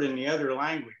equivalent word in the other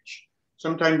language.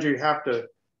 Sometimes you have to,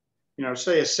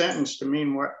 say a sentence to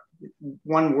mean what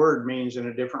one word means in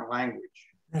a different language.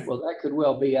 Right. Well, that could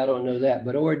well be. I don't know that,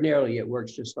 but ordinarily it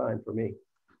works just fine for me.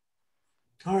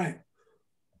 All right.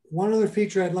 One other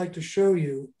feature I'd like to show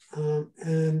you,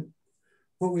 and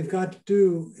what we've got to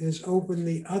do is open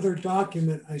the other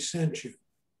document I sent you.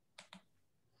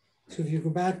 So if you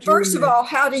go back to First of all,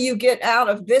 how do you get out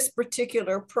of this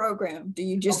particular program? Do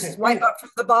you just swipe up from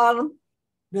the bottom?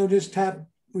 No, just tap,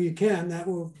 well, you can, that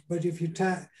will, but if you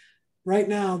tap, right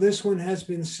now, this one has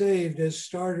been saved as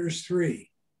starters 3.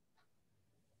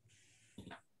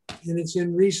 And it's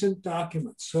in recent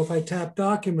documents. So if I tap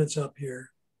documents up here,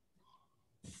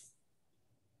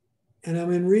 and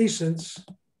I'm in recents,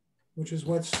 which is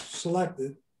what's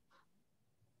selected,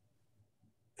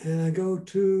 and I go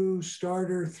to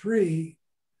starter 3,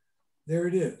 there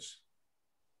it is.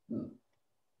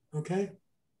 Okay.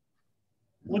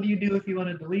 What do you do if you want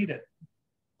to delete it?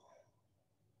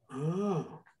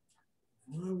 Oh,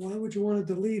 why would you want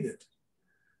to delete it?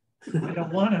 I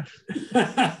don't want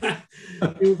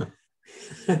to.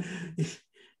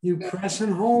 You press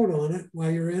and hold on it while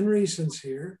you're in recents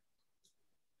here.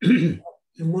 And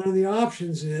one of the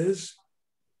options is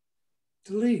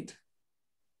delete.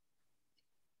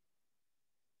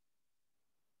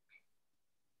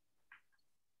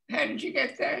 How did you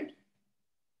get that?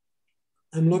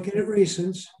 I'm looking at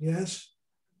recents, yes.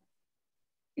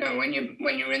 No, when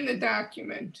you're in the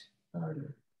document.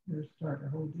 Starter, your starter,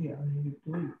 hold, yeah, and you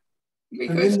delete.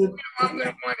 Because I'm going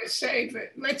to want to save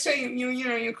it. Let's say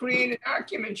you create a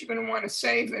document, you're going to want to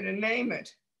save it and name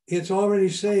it. It's already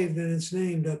saved and it's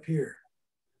named up here.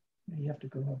 You have to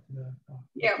go up to the.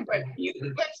 Yeah, but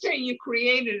let's say you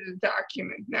created a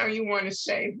document. Now you want to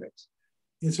save it.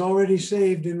 It's already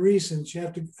saved in recents. You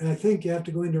have to, I think you have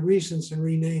to go into recents and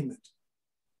rename it.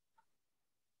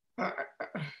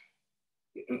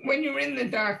 When you're in the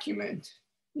document,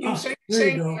 you say there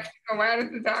you you go. have to go out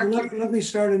of the document. So let me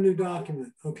start a new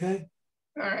document, okay?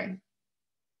 All right.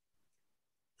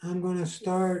 I'm going to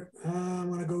start, I'm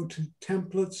going to go to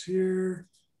templates here,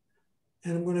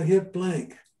 and I'm going to hit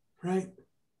blank, right?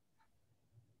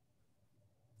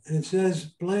 And it says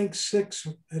blank 6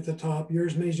 at the top.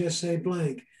 Yours may just say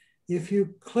blank. If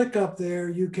you click up there,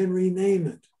 you can rename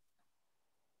it.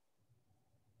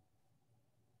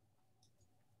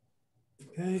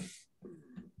 Okay.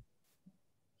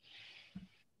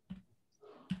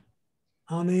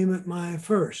 I'll name it my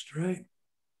first, right?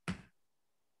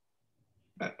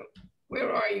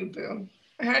 Where are you, Bill?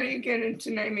 How do you get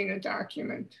into naming a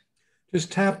document?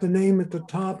 Just tap the name at the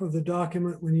top of the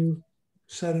document when you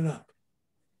set it up.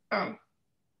 Oh,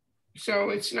 so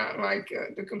it's not like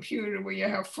the computer where you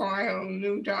have file,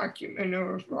 new document,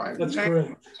 or That's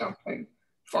correct. Something.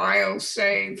 File,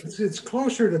 save. It's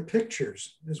closer to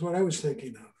pictures is what I was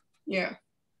thinking of. Yeah.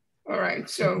 All right.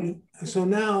 So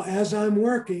now as I'm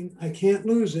working, I can't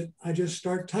lose it. I just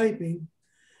start typing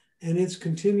and it's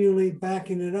continually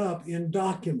backing it up in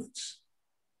documents.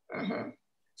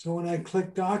 So when I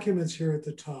click documents here at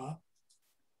the top,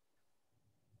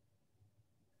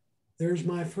 there's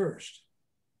my first.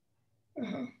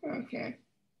 Okay.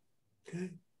 Okay.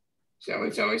 So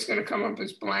it's always going to come up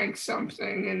as blank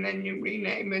something, and then you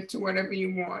rename it to whatever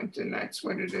you want, and that's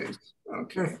what it is.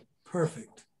 Okay.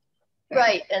 Perfect.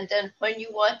 Right, and then when you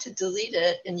want to delete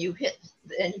it, and you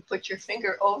put your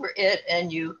finger over it,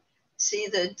 and you see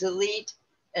the delete,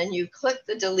 and you click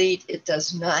the delete, it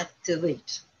does not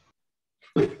delete.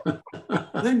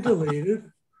 I'm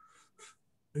deleted.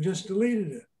 I just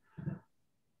deleted it.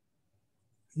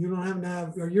 You don't have to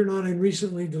have, or you're not in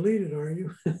recently deleted, are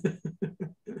you?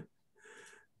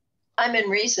 I'm in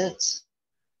recents.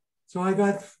 So I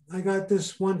got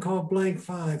this one called blank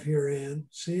 5 here, Ann.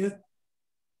 See it?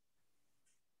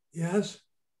 Yes?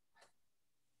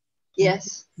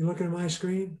 Yes. You looking at my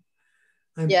screen?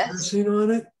 I'm yes. pressing on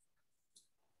it.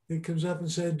 It comes up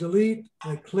and says delete.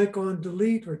 I click on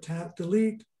delete or tap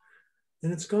delete,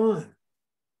 and it's gone.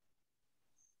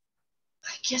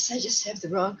 I guess I just have the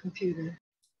wrong computer.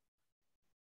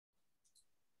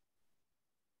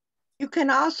 You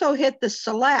can also hit the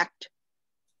select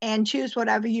and choose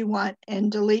whatever you want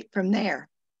and delete from there.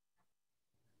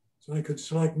 So I could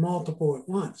select multiple at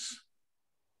once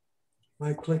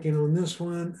by clicking on this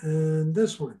one and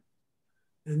this one.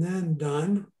 And then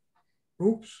done.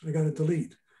 Oops, I got to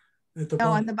delete at the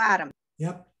bottom. On the bottom.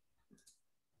 Yep.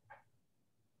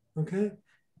 Okay.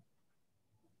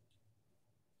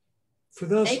 For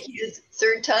those. Thank you.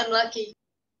 Third time lucky.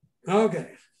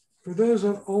 Okay. For those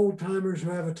old timers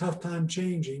who have a tough time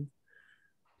changing,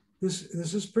 this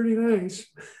is pretty nice.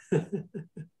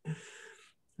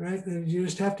 Right? And you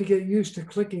just have to get used to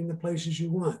clicking the places you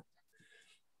want.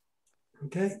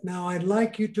 Okay, now I'd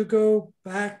like you to go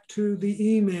back to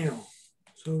the email.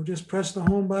 So just press the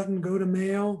home button, go to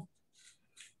mail,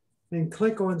 and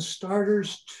click on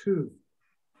starters 2.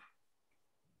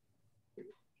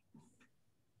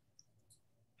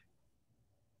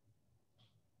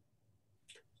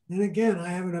 And again, I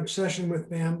have an obsession with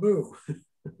bamboo.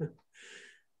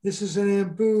 This is an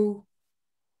bamboo,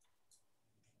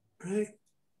 right?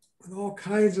 with all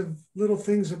kinds of little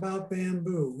things about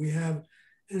bamboo. We have,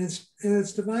 and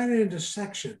it's divided into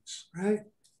sections, right?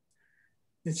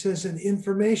 It says an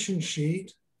information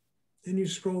sheet. Then you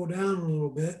scroll down a little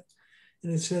bit,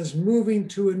 and it says moving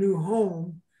to a new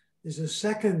home is a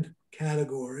second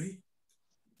category.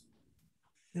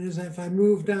 And as if I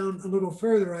move down a little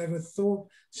further, I have a thought,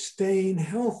 staying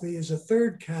healthy is a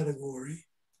third category.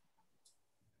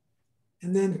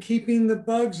 And then keeping the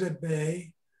bugs at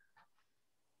bay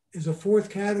is a fourth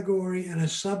category, and a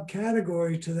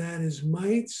subcategory to that is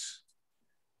mites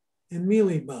and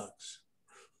mealybugs.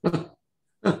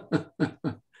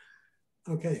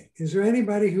 Okay, is there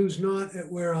anybody who's not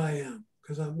at where I am?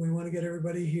 Because we want to get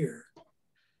everybody here.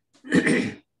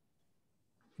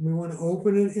 We want to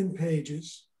open it in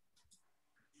Pages.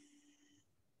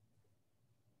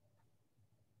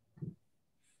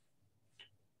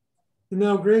 And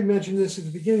now Greg mentioned this at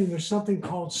the beginning, there's something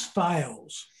called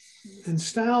styles. And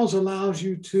styles allows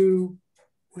you to,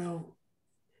 well,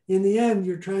 in the end,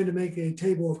 you're trying to make a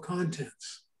table of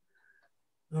contents.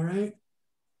 All right.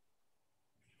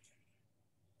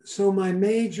 So my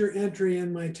major entry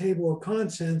in my table of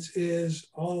contents is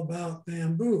all about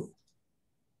bamboo.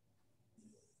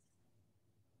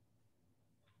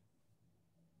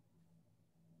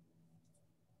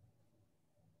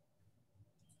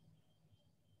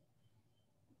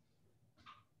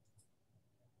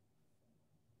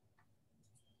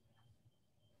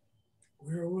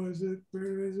 Where was it?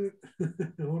 Where is it?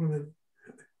 Hold a minute.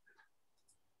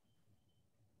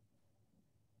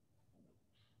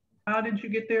 How did you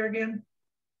get there again?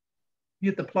 You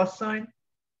hit the plus sign?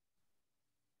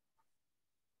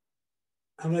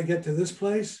 How did I get to this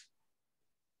place?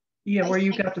 Yeah, where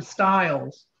you got the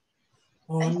styles.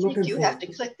 Oh, I'm I think you have to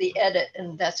click the edit,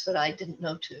 and that's what I didn't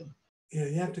know too. Yeah,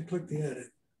 you have to click the edit.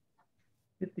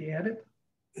 Hit the edit?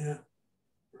 Yeah.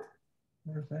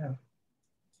 Where's that?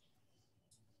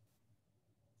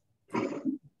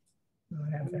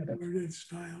 I have edit. Where did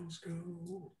styles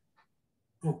go?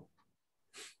 Oh,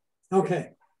 okay.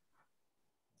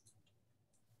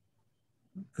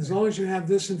 As long as you have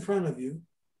this in front of you,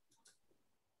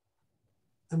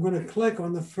 I'm going to click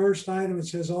on the first item. It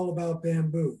says all about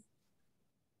bamboo.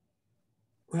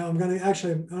 Well, I'm going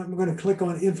to click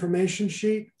on information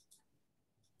sheet.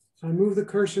 So I move the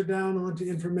cursor down onto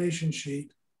information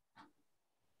sheet.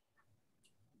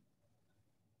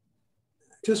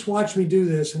 Just watch me do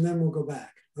this and then we'll go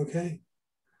back, okay?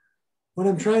 What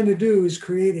I'm trying to do is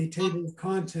create a table of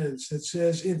contents that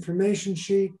says information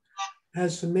sheet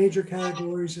has some major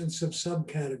categories and some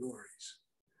subcategories.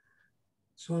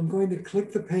 So I'm going to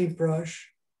click the paintbrush.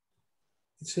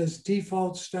 It says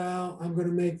default style. I'm going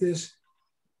to make this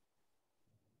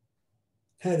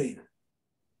heading.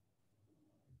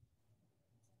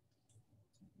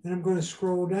 Then I'm going to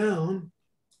scroll down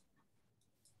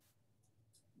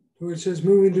to where it says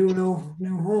moving to a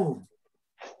new home.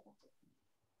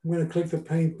 I'm going to click the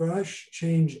paintbrush,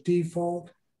 change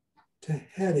default to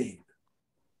heading.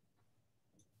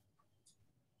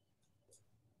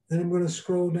 Then I'm going to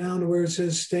scroll down to where it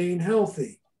says staying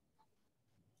healthy.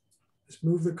 Just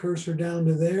move the cursor down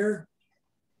to there.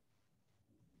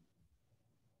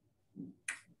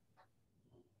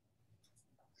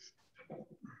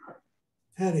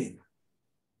 Heading.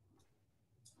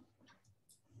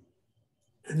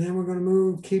 And then we're going to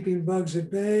move keeping bugs at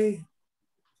bay.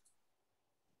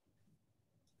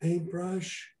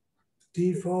 Paintbrush,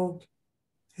 default,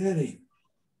 heading.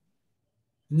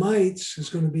 Mites is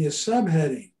going to be a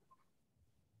subheading.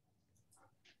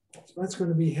 So that's going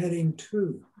to be heading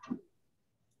 2.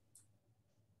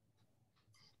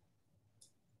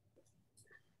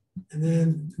 And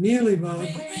then mealybug.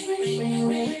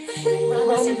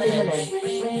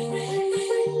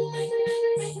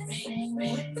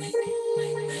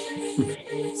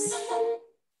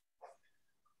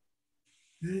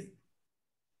 Okay.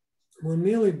 More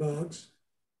mealybugs.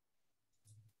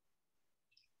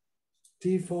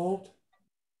 Default,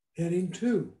 heading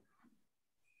 2.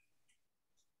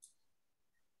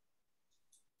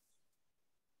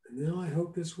 And now I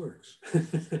hope this works.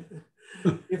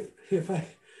 if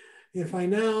I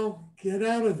now get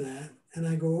out of that and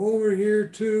I go over here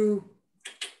to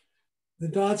the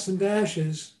dots and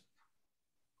dashes,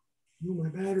 ooh, my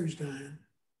battery's dying.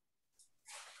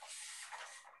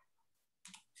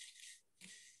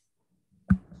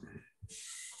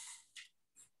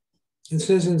 It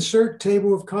says insert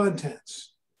table of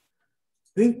contents.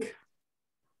 Think.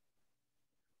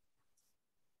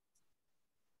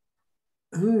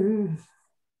 I'll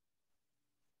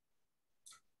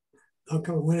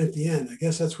come win at the end. I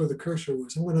guess that's where the cursor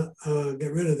was. I'm going to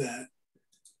get rid of that.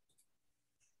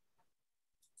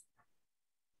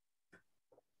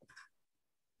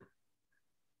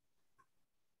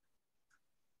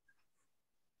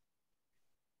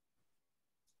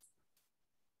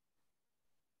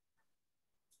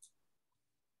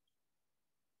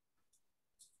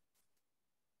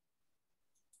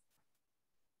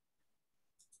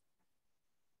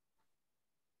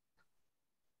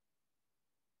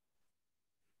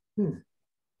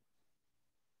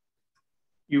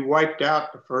 You wiped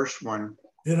out the first one.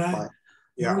 Did I?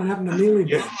 Yeah. What happened to Mealy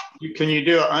Bug? Can you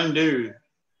do an undo?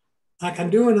 I can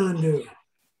do an undo.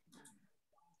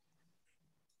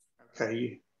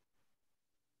 Okay.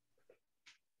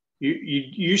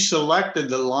 You selected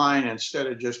the line instead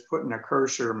of just putting a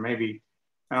cursor. Maybe,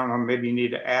 I don't know, maybe you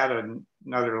need to add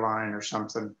another line or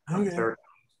something. Okay.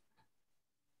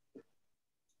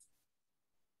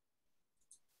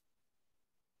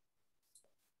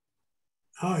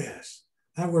 Oh, yes,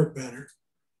 that worked better.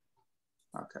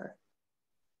 Okay.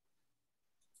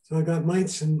 So I got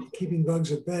mites and keeping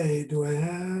bugs at bay. Do I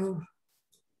have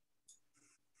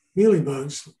mealy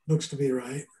bugs? Looks to be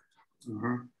right.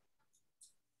 Mm-hmm.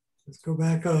 Let's go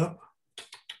back up.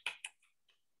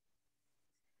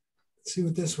 Let's see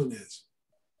what this one is.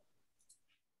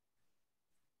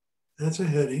 That's a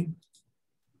heading.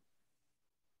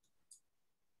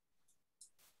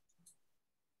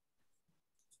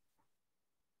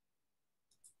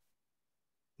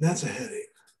 That's a heading.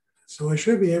 So I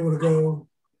should be able to go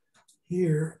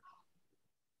here.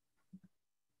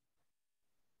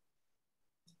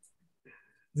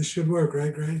 This should work,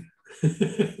 right, Greg?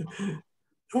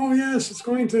 Oh, yes, it's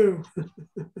going to.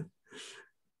 Okay.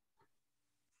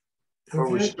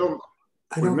 Well,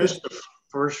 we missed the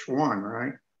first one,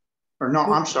 right? Or no,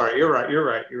 I'm sorry. You're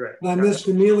right. I missed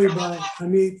the mealy bug. I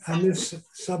missed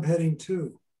subheading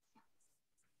 2.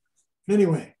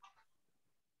 Anyway.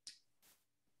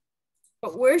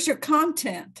 But where's your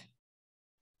content?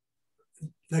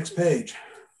 Next page.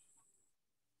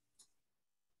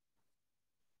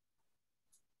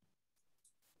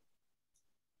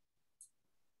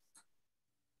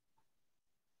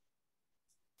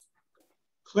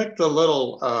 Click the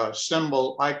little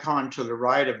symbol icon to the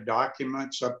right of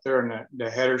documents up there in the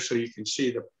header so you can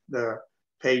see the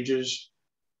pages.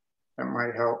 That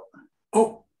might help.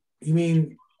 Oh, you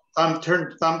mean?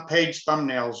 Turn page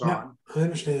thumbnails on. I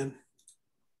understand.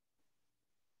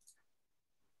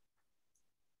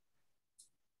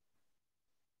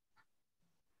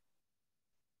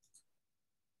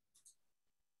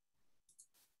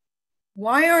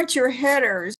 Why aren't your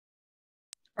headers,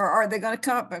 or are they going to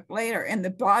come up later, in the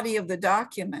body of the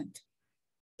document?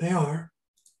 They are.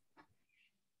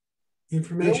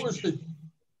 Information.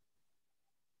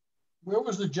 Where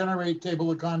was the generate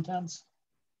table of contents?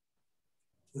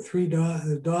 The 3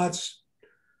 dots.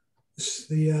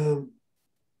 You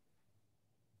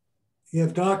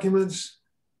have documents.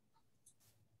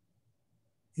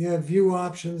 You have view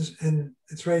options, and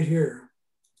it's right here.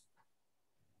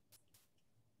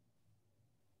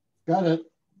 Got it.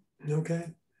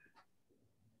 Okay.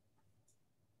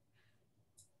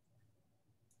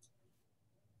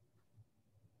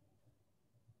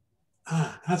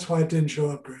 That's why it didn't show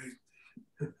up, Greg.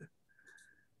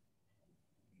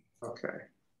 Okay.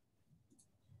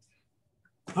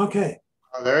 Okay.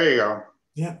 Oh, there you go.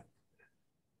 Yeah.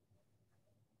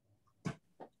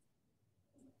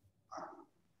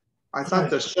 I thought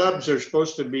the subs are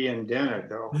supposed to be indented,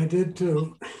 though. I did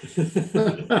too.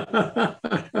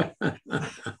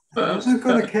 I wasn't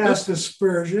going to cast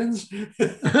aspersions.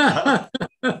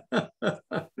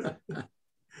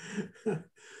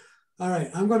 All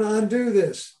right, I'm going to undo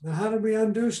this. Now, how do we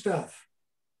undo stuff?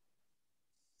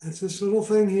 That's this little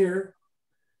thing here.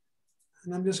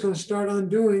 And I'm just going to start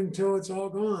undoing until it's all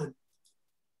gone.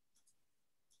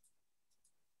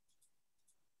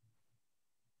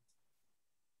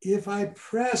 If I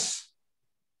press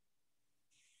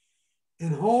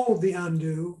and hold the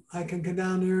undo, I can come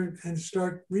down there and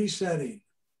start resetting.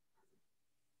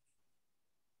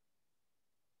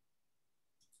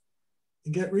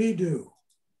 And get redo.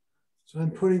 So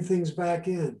I'm putting things back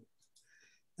in.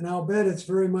 And I'll bet it's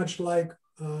very much like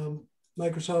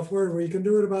Microsoft Word, where you can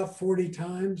do it about 40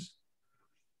 times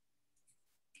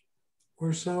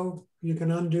or so. You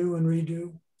can undo and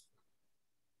redo.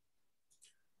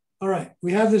 All right,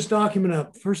 we have this document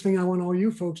up. First thing I want all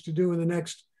you folks to do in the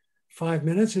next 5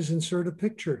 minutes is insert a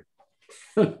picture.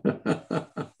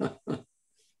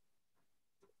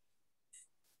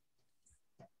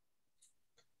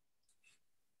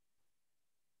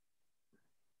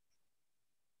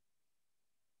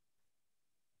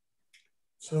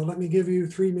 So let me give you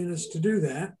 3 minutes to do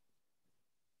that.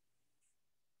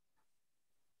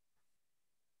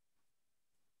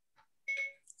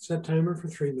 Set timer for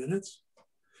 3 minutes.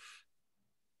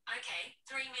 Okay,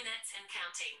 3 minutes and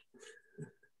counting.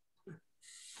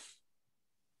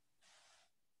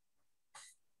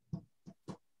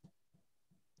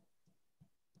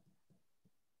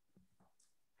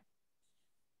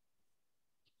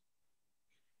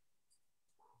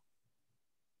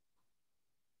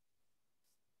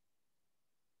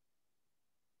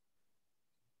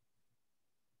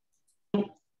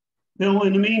 Bill,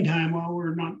 in the meantime, while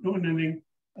we're not doing anything,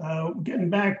 getting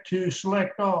back to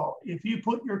select all, if you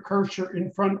put your cursor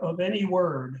in front of any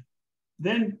word,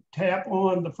 then tap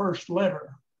on the first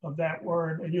letter of that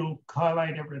word and you'll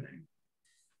highlight everything.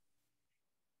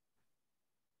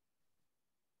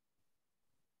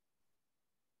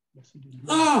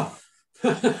 Oh,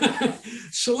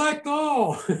 select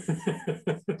all.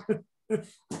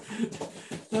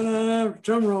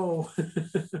 Drum roll.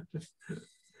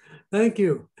 Thank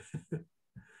you.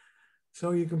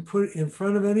 So you can put it in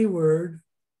front of any word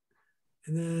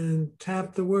and then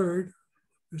tap the word.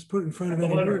 Just put it in front of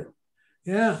any word.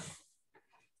 Yeah.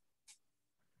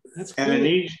 That's cool. And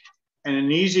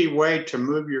an easy way to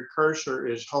move your cursor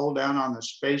is hold down on the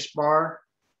space bar.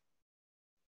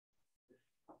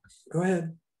 Go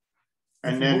ahead.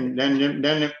 And then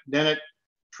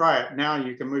try it. Now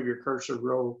you can move your cursor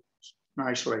real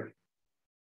nicely.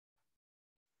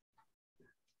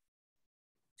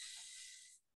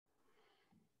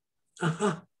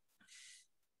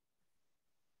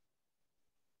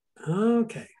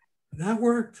 Okay, that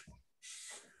worked.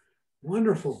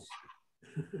 Wonderful.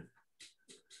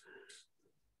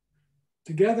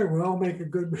 Together, we all make a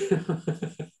good.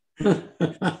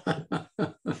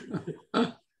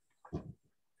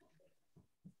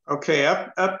 Okay,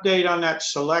 update on that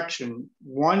selection.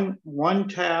 One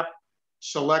tap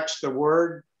selects the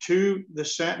word, 2 the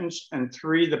sentence, and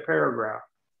 3 the paragraph.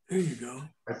 There you go.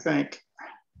 I think.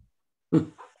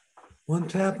 One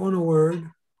tap on a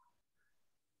word,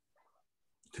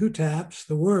 2 taps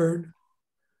the word,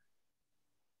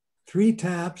 3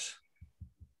 taps.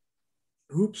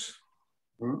 Oops.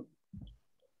 Mm-hmm.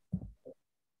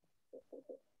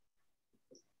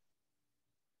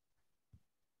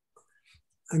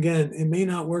 Again, it may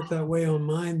not work that way on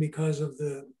mine because of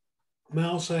the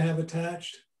mouse I have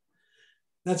attached.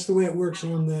 That's the way it works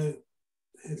on the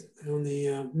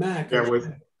Mac. Yeah,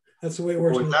 that's the way it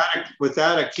works.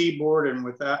 Without a keyboard and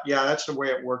without, yeah, that's the way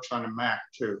it works on a Mac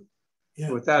too.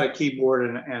 Yeah. Without a keyboard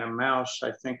and a mouse,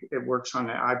 I think it works on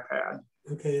the iPad.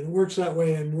 Okay, and it works that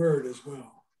way in Word as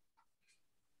well.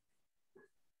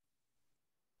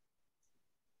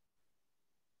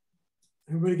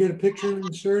 Everybody get a picture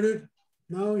inserted?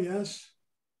 No, yes?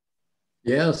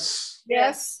 Yes.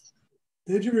 Yes.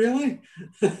 Did you really?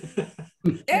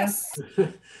 Yes.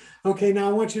 Okay, now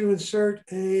I want you to insert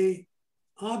a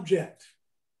object.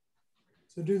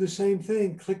 So do the same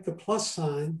thing, click the plus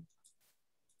sign.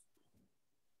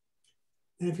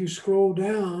 And if you scroll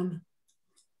down,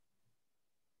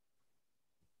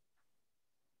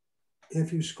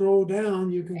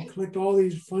 you can click all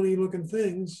these funny looking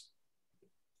things.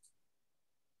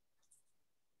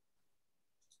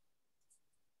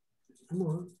 Come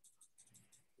on.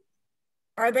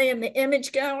 Are they in the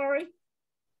image gallery?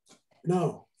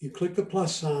 No, you click the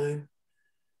plus sign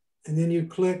and then you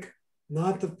click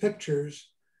not the pictures,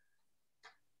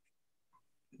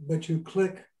 but you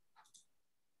click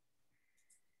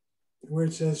where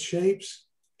it says shapes,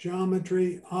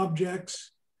 geometry,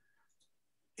 objects,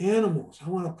 animals. I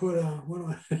want to put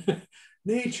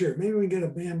nature. Maybe we can get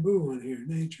a bamboo on here,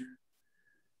 nature.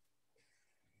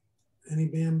 Any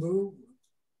bamboo?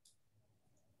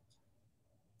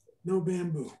 No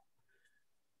bamboo.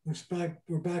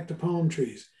 We're back to palm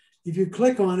trees. If you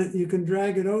click on it, you can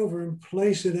drag it over and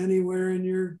place it anywhere in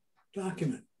your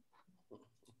document.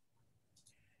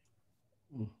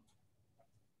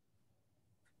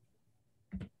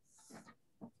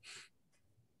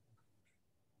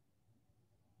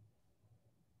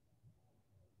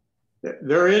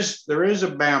 There is a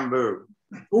bamboo.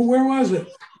 Oh, where was it?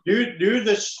 Do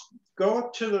this. Go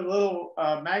up to the little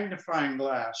magnifying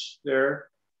glass there,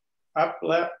 up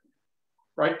left,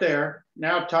 right there.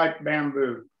 Now type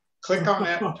bamboo. Click on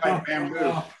that and type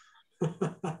bamboo.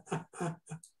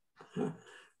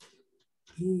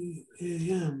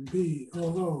 B-A-M-B-O-O.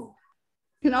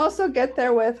 You can also get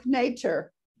there with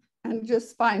nature and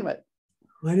just find it.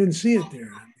 I didn't see it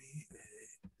there.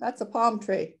 That's a palm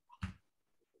tree.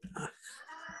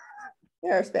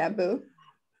 There's bamboo.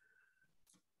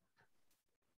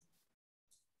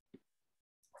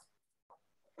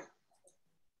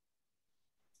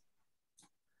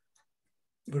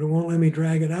 But it won't let me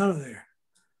drag it out of there.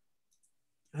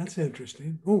 That's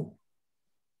interesting. Oh,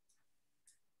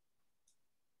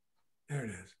 there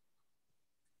it is.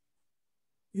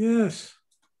 Yes.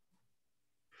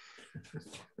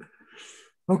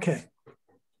 Okay.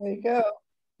 There you go.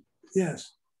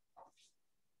 Yes.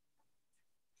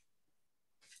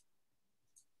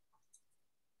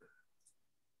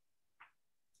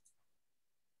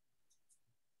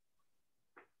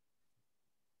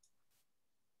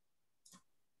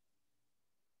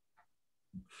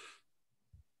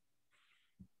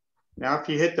 Now, if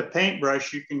you hit the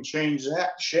paintbrush, you can change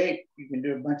that shape. You can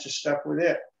do a bunch of stuff with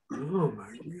it. Oh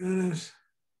my goodness.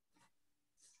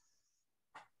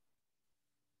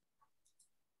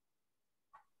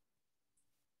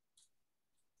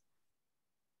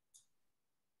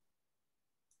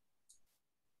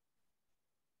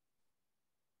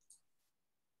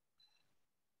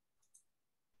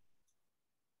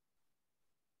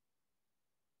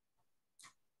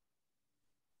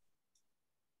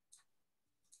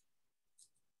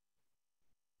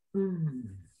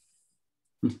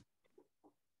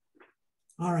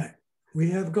 All right, we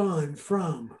have gone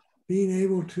from being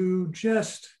able to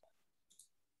just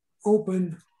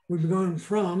open, we've gone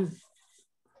from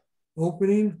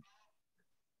opening,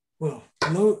 well,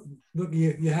 look,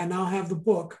 you now have the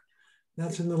book.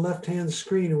 That's in the left-hand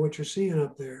screen of what you're seeing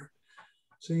up there.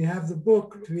 So you have the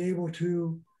book to be able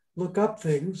to look up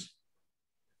things,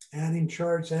 adding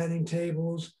charts, adding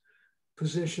tables,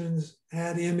 positions,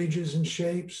 add images and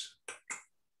shapes.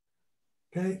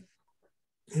 Okay,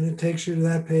 and it takes you to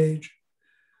that page.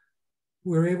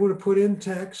 We're able to put in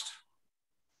text.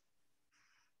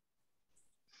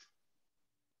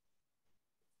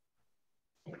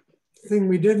 Thing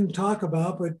we didn't talk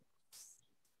about, but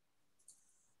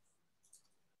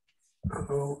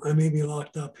uh-oh, I may be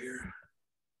locked up here.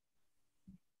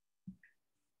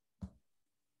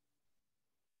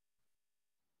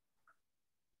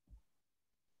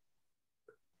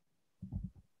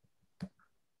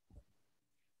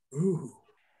 Ooh.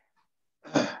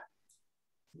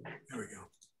 There we go.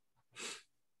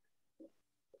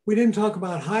 We didn't talk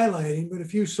about highlighting, but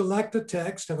if you select a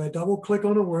text, if I double click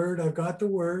on a word, I've got the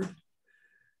word,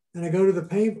 and I go to the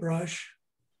paintbrush.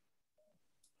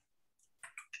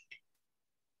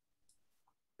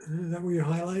 Is that where you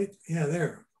highlight? Yeah,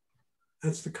 there.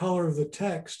 That's the color of the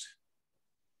text.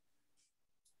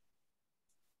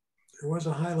 There was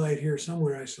a highlight here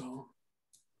somewhere I saw.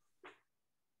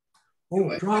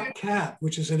 Oh, drop cap,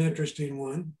 which is an interesting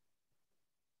one.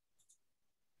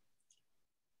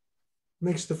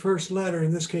 Makes the first letter,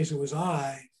 in this case it was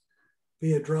I,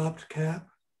 be a dropped cap.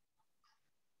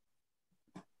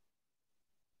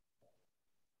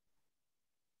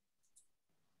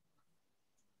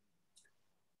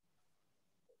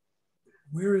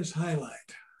 Where is highlight?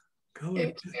 Color.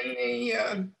 It's in the,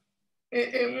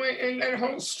 it went in that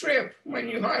whole strip when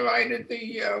you highlighted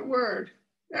the word.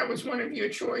 That was one of your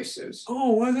choices.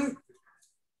 Oh, was it?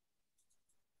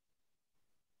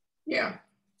 Yeah.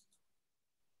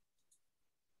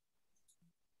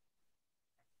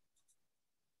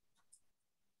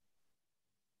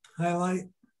 Highlight.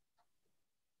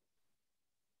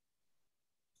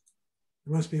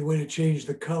 There must be a way to change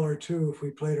the color too if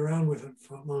we played around with it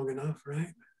for long enough,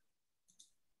 right?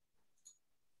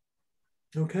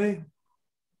 Okay.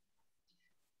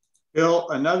 Bill,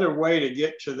 another way to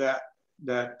get to that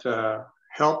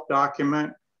help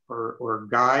document or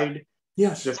guide.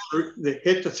 Yes.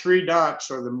 Hit the three dots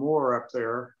or the more up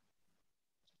there,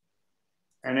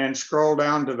 and then scroll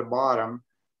down to the bottom,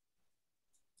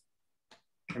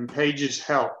 and pages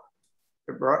help.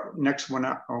 Next one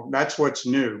up, oh, that's what's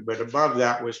new, but above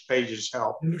that was pages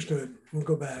help. Understood. We'll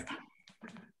go back.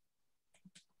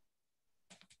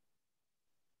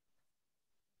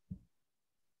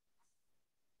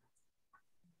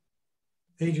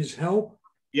 Pages help?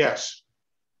 Yes.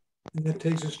 And that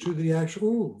takes us to the actual,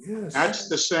 ooh, yes. That's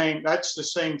the same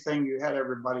thing you had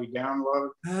everybody download.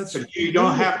 That's but you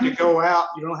don't have to go out,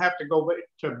 you don't have to go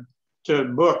to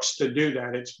books to do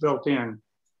that. It's built in.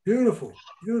 Beautiful,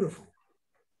 beautiful.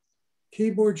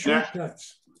 Keyboard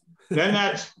shortcuts. Then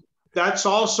that's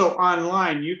also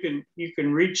online. You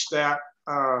can reach that.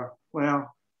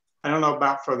 Well, I don't know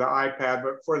about for the iPad,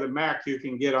 but for the Mac, you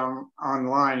can get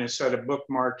online instead of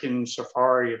bookmarking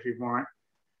Safari if you want.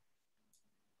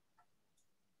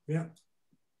 Yeah.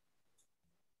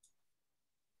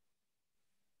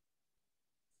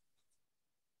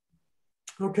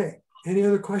 Okay. Any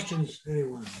other questions,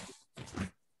 anyone? A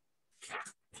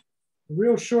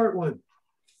real short one.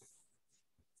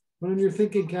 Put on your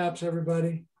thinking caps,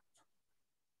 everybody.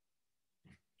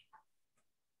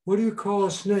 What do you call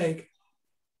a snake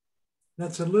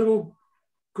that's a little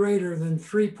greater than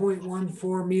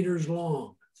 3.14 meters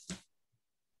long?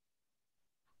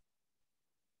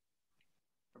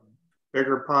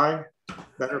 Bigger pie?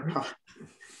 Better pie?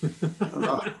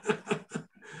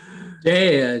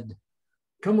 Dead.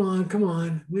 Come on, come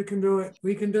on. You can do it.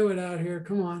 We can do it out here.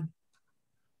 Come on.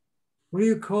 What do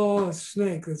you call a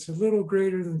snake that's a little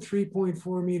greater than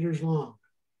 3.4 meters long?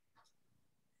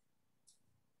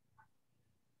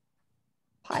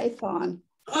 Python.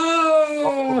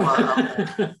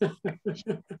 Oh!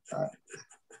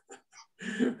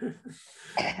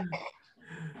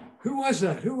 Who was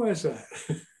that? Who was that?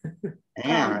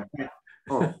 Damn.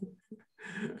 Oh.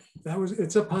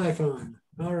 It's a Python.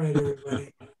 All right,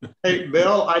 everybody. Hey,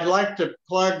 Bill, I'd like to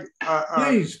plug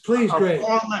please, Greg.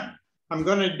 I'm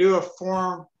going to do a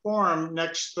forum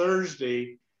next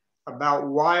Thursday about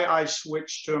why I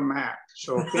switched to a Mac.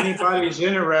 So if anybody's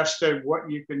interested what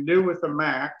you can do with a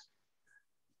Mac,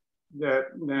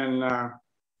 then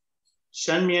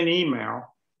send me an email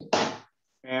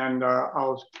and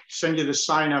I'll send you the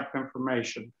sign up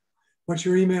information. What's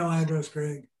your email address,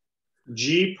 Greg?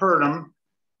 Gpurdom,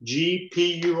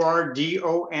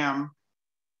 GPURDOM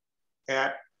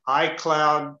at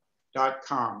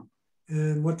iCloud.com.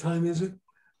 And what time is it?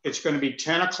 It's going to be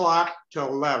 10 o'clock to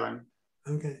 11.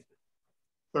 Okay.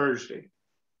 Thursday.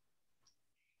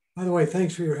 By the way,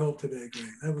 thanks for your help today, Greg.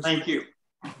 Thank you.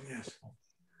 Yes.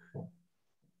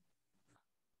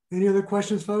 Any other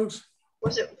questions, folks?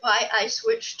 Was it why I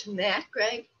switched to Mac,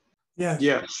 Greg?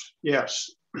 Yes. Yes.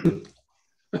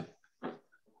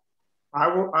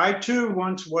 I too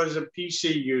once was a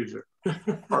PC user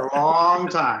for a long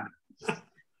time.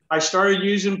 I started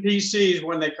using PCs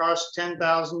when they cost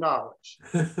 $10,000.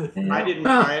 I didn't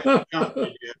buy it, the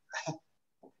company did.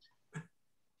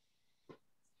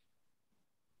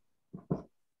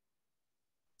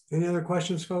 Any other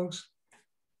questions, folks?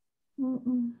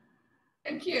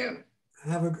 Thank you.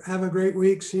 Have a great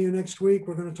week. See you next week.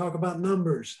 We're going to talk about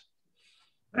numbers.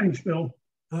 Thanks, Bill.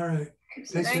 All right.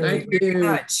 Thank you very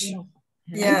much.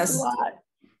 Yes.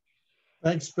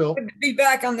 Thanks, Bill. Good to be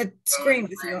back on the screen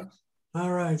with you.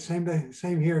 All right. Same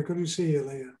here. Good to see you,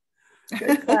 Leah.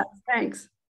 Thanks.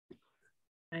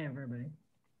 Hi, everybody.